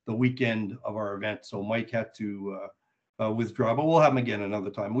the weekend of our event. So Mike had to withdraw, but we'll have him again another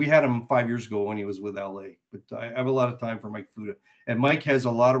time. We had him 5 years ago when he was with LA, but I have a lot of time for Mike Fuda. And Mike has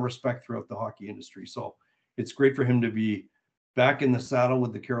a lot of respect throughout the hockey industry. So it's great for him to be back in the saddle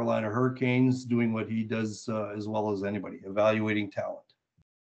with the Carolina Hurricanes, doing what he does as well as anybody, evaluating talent.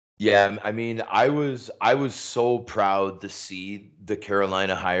 Yeah, I mean, I was so proud to see the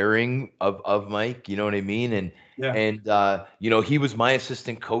Carolina hiring of Mike. You know what I mean? And Yeah. and he was my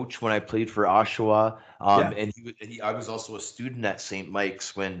assistant coach when I played for Oshawa. Yeah. I was also a student at St.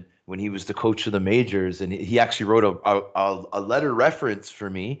 Mike's when he was the coach of the majors, and he actually wrote a letter reference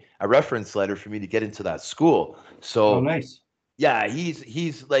for me, a reference letter for me to get into that school. Oh, So nice. yeah,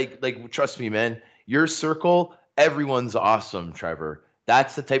 he's like trust me, man. Your circle, everyone's awesome, Trevor.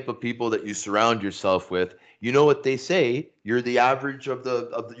 That's the type of people that you surround yourself with. You know what they say? You're the average you're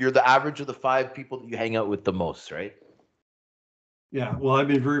the average of the 5 people that you hang out with the most, right? Yeah. Well, I've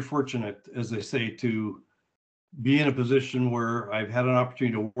been very fortunate, as they say, to be in a position where I've had an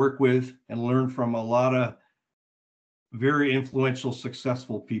opportunity to work with and learn from a lot of very influential,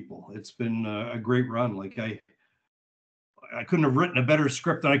 successful people. It's been a great run. Like I couldn't have written a better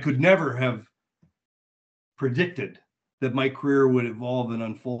script, and I could never have predicted that my career would evolve and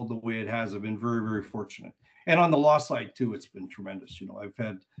unfold the way it has. I've been very, very fortunate. And on the law side too, it's been tremendous. I've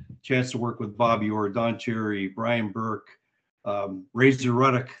had a chance to work with Bobby Orr, Don Cherry, Brian Burke, Razor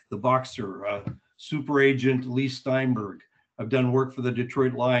Ruddock, the boxer, super agent Lee Steinberg. I've done work for the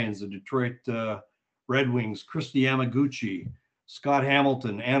Detroit Lions, the Detroit Red Wings, Christy Yamaguchi, Scott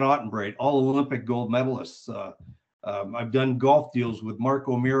Hamilton, Ann Ottenbreit, all Olympic gold medalists. I've done golf deals with Mark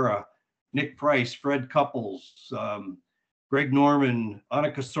O'Meara, Nick Price, Fred Couples, Greg Norman,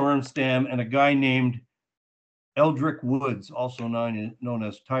 Annika Sorenstam, and a guy named Eldrick Woods, also known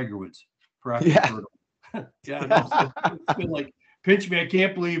as Tiger Woods. Yeah. Yeah, no, so it's been like, pinch me. I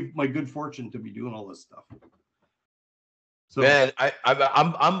can't believe my good fortune to be doing all this stuff. So, man,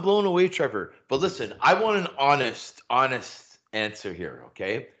 I'm blown away, Trevor. But listen, I want an honest answer here,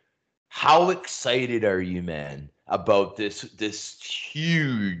 okay? How excited are you, man, about this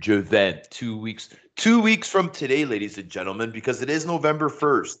huge event? 2 weeks from today, ladies and gentlemen, because it is November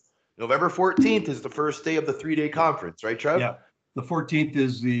 1st. November 14th is the first day of the 3-day conference, right, Trev? yeah, the 14th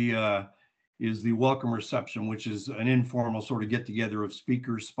is the welcome reception, which is an informal sort of get together of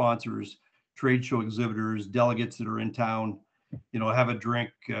speakers, sponsors, trade show exhibitors, delegates that are in town. Have a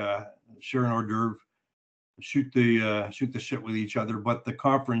drink, share an hors d'oeuvre, shoot the shit with each other. But the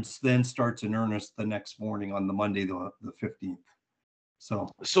conference then starts in earnest the next morning on the Monday, the 15th.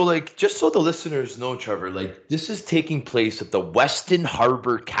 So like, just so the listeners know, Trevor, like this is taking place at the Weston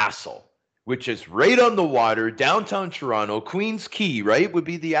Harbor Castle, which is right on the water, downtown Toronto, Queens Quay, right? Would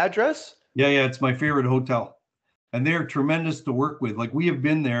be the address. Yeah, it's my favorite hotel, and they're tremendous to work with. Like we have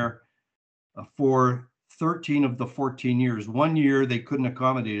been there for 13 of the 14 years. 1 year they couldn't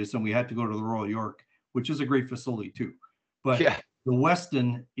accommodate us, and we had to go to the Royal York, which is a great facility too. But yeah, the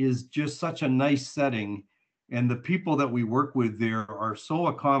Weston is just such a nice setting, and the people that we work with there are so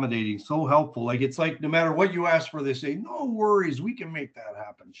accommodating, so helpful. Like it's like no matter what you ask for, they say, "No worries, we can make that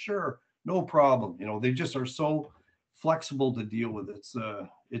happen. Sure, no problem." They just are so flexible to deal with. It's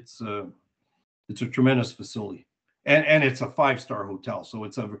a tremendous facility, and it's a 5-star hotel, so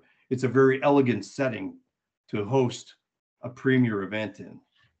it's a very elegant setting to host a premier event in.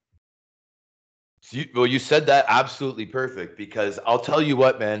 well, you said that absolutely perfect, because I'll tell you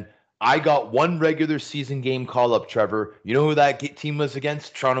what, man. I got one regular season game call up, Trevor. You know who that team was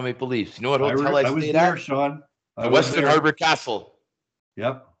against? Toronto Maple Leafs. You know what hotel I I was stayed there, at? Sean. The Weston Harbor Castle.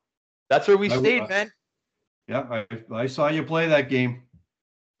 Yep. That's where we stayed, man. Yeah, I saw you play that game.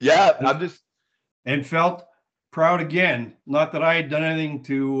 Yeah, I'm just and felt proud again. Not that I had done anything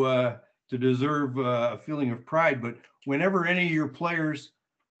to deserve a feeling of pride, but whenever any of your players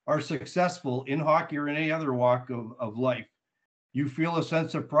are successful in hockey or in any other walk of life, you feel a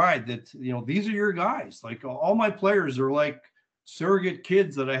sense of pride that these are your guys. Like all my players are like surrogate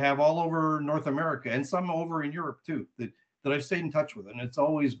kids that I have all over North America and some over in Europe too, that I've stayed in touch with. And it's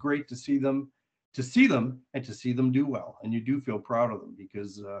always great to see them and to see them do well. And you do feel proud of them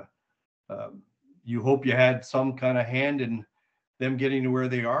because you hope you had some kind of hand in them getting to where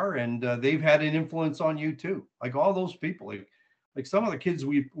they are, and they've had an influence on you too. Like all those people, like some of the kids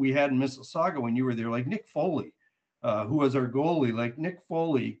we had in Mississauga when you were there, like Nick Foley, who was our goalie. Like Nick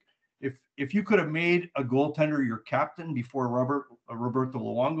Foley, if you could have made a goaltender your captain before Roberto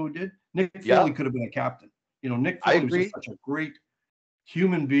Luongo did, Nick Foley could have been a captain. Nick Foley was just such a great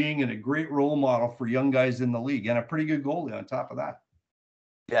human being and a great role model for young guys in the league, and a pretty good goalie on top of that.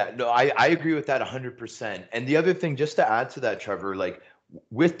 Yeah, no, I agree with that 100%. And the other thing, just to add to that, Trevor, like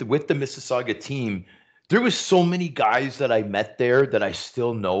with the Mississauga team, there was so many guys that I met there that I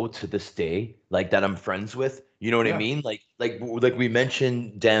still know to this day, like that I'm friends with. You know what I mean? Like we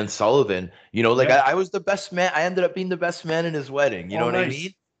mentioned Dan Sullivan. I was the best man. I ended up being the best man in his wedding. You know what I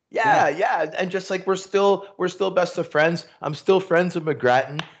mean? Yeah. And just like we're still best of friends. I'm still friends with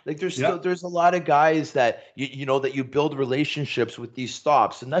McGrattan. Like there's a lot of guys that that you build relationships with these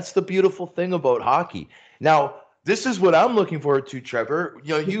stops. And that's the beautiful thing about hockey. Now, this is what I'm looking forward to, Trevor.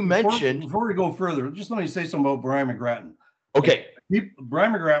 You mentioned before we go further, just let me say something about Brian McGrattan. Okay.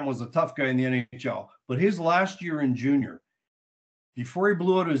 Brian McGrattan was a tough guy in the NHL, but his last year in junior, before he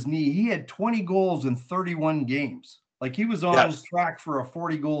blew out his knee, he had 20 goals in 31 games. Like he was on track for a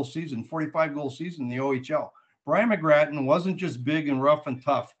 40-goal season, 45-goal season in the OHL. Brian McGrattan wasn't just big and rough and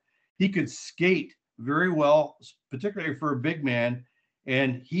tough. He could skate very well, particularly for a big man,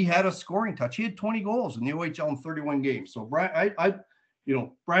 and he had a scoring touch. He had 20 goals in the OHL in 31 games. So Brian,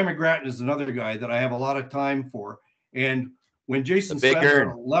 Brian McGrattan is another guy that I have a lot of time for. And when Jason big Spencer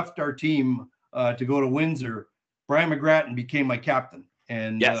earn. left our team to go to Windsor, Brian McGrattan became my captain.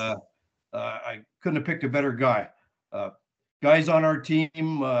 And Yes. I couldn't have picked a better guy. Guys on our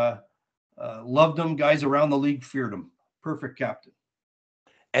team loved him. Guys around the league feared him. Perfect captain.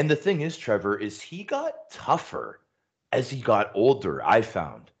 And the thing is, Trevor, is he got tougher as he got older, I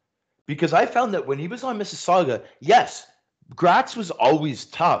found. Because I found that when he was on Mississauga, yes, Gratz was always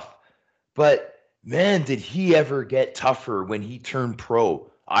tough. But man, did he ever get tougher when he turned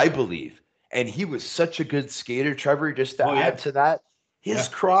pro, I believe. And he was such a good skater, Trevor, just to add to that. His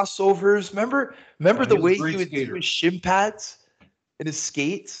crossovers, remember the way he would do his shin pads and his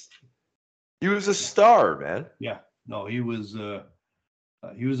skates? He was a star, man. Yeah. No, he was a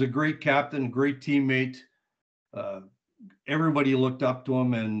great captain, great teammate. Everybody looked up to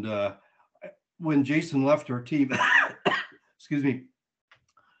him. And when Jason left our team, excuse me,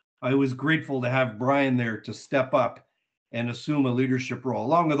 I was grateful to have Brian there to step up and assume a leadership role,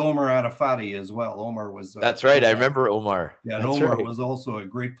 along with Omar Adafati as well. Omar was. That's right. I remember Omar. Yeah, and Omar was also a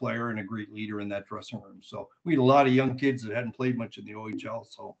great player and a great leader in that dressing room. So we had a lot of young kids that hadn't played much in the OHL.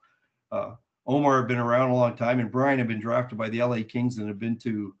 So Omar had been around a long time, and Brian had been drafted by the LA Kings and had been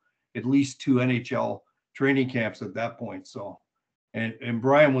to at least 2 NHL training camps at that point. So, and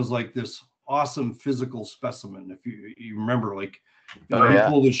Brian was like this awesome physical specimen. If you remember, like, he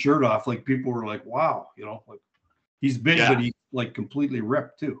pulled his shirt off, like people were like, wow, like he's big, but he's like completely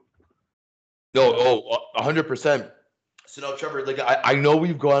ripped too. No, 100%. So now, Trevor, like I know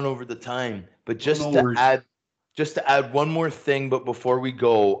we've gone over the time, but just to add one more thing, but before we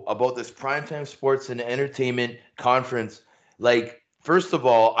go, about this Primetime Sports and Entertainment Conference, like, first of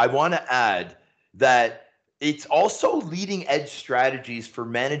all, I want to add that it's also leading edge strategies for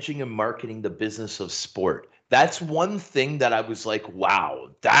managing and marketing the business of sport. That's one thing that I was like, wow,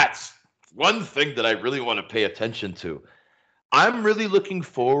 that's one thing that I really want to pay attention to. I'm really looking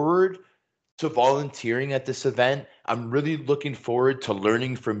forward to volunteering at this event. I'm really looking forward to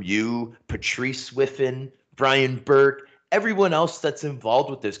learning from you, Patrice Whiffen, Brian Burke, everyone else that's involved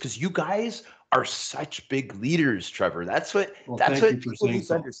with this, because you guys are such big leaders, Trevor. That's what people need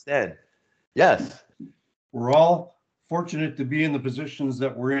to understand. Yes. We're all fortunate to be in the positions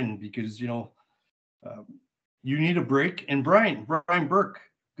that we're in because, you need a break. And Brian Burke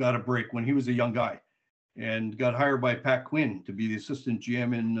got a break when he was a young guy and got hired by Pat Quinn to be the assistant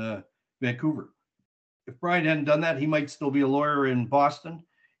GM in Vancouver. If Brian hadn't done that, he might still be a lawyer in Boston,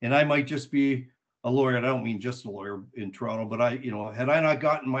 and I might just be a lawyer. I don't mean just a lawyer in Toronto, but had I not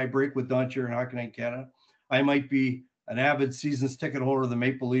gotten my break with Don Cherry and Hockey Night Canada, I might be an avid seasons ticket holder of the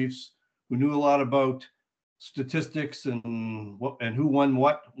Maple Leafs who knew a lot about statistics and who won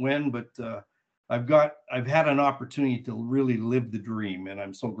what when, but I've had an opportunity to really live the dream, and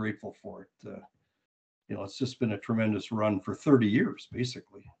I'm so grateful for it. It's just been a tremendous run for 30 years,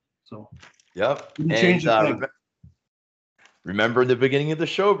 basically. So, yep. Change the thing. Remember the beginning of the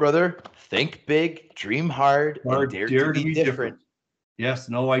show, brother. Think big, dream hard, and dare to be different. Yes,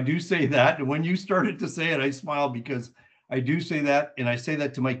 no, I do say that. And when you started to say it, I smiled because I do say that, and I say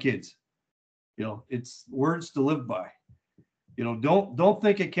that to my kids. It's words to live by. Don't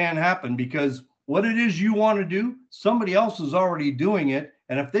think it can't happen, because what it is you want to do, somebody else is already doing it,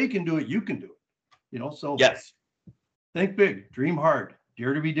 and if they can do it, you can do it. So yes, think big, dream hard,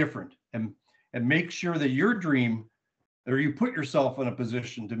 dare to be different, and make sure that your dream, or you put yourself in a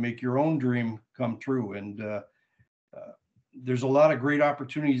position to make your own dream come true. And there's a lot of great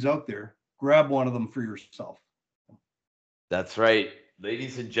opportunities out there. Grab one of them for yourself. That's right.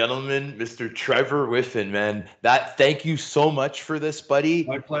 Ladies and gentlemen, Mr. Trevor Whiffen, man, thank you so much for this, buddy.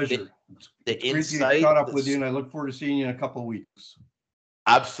 My pleasure. The insight. I caught up with you, and I look forward to seeing you in a couple of weeks.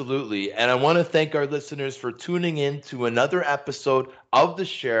 Absolutely. And I want to thank our listeners for tuning in to another episode of The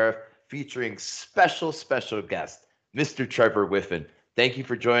Sheriff featuring special guest, Mr. Trevor Whiffen. Thank you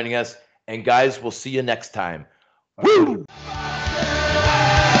for joining us. And guys, we'll see you next time. Woo!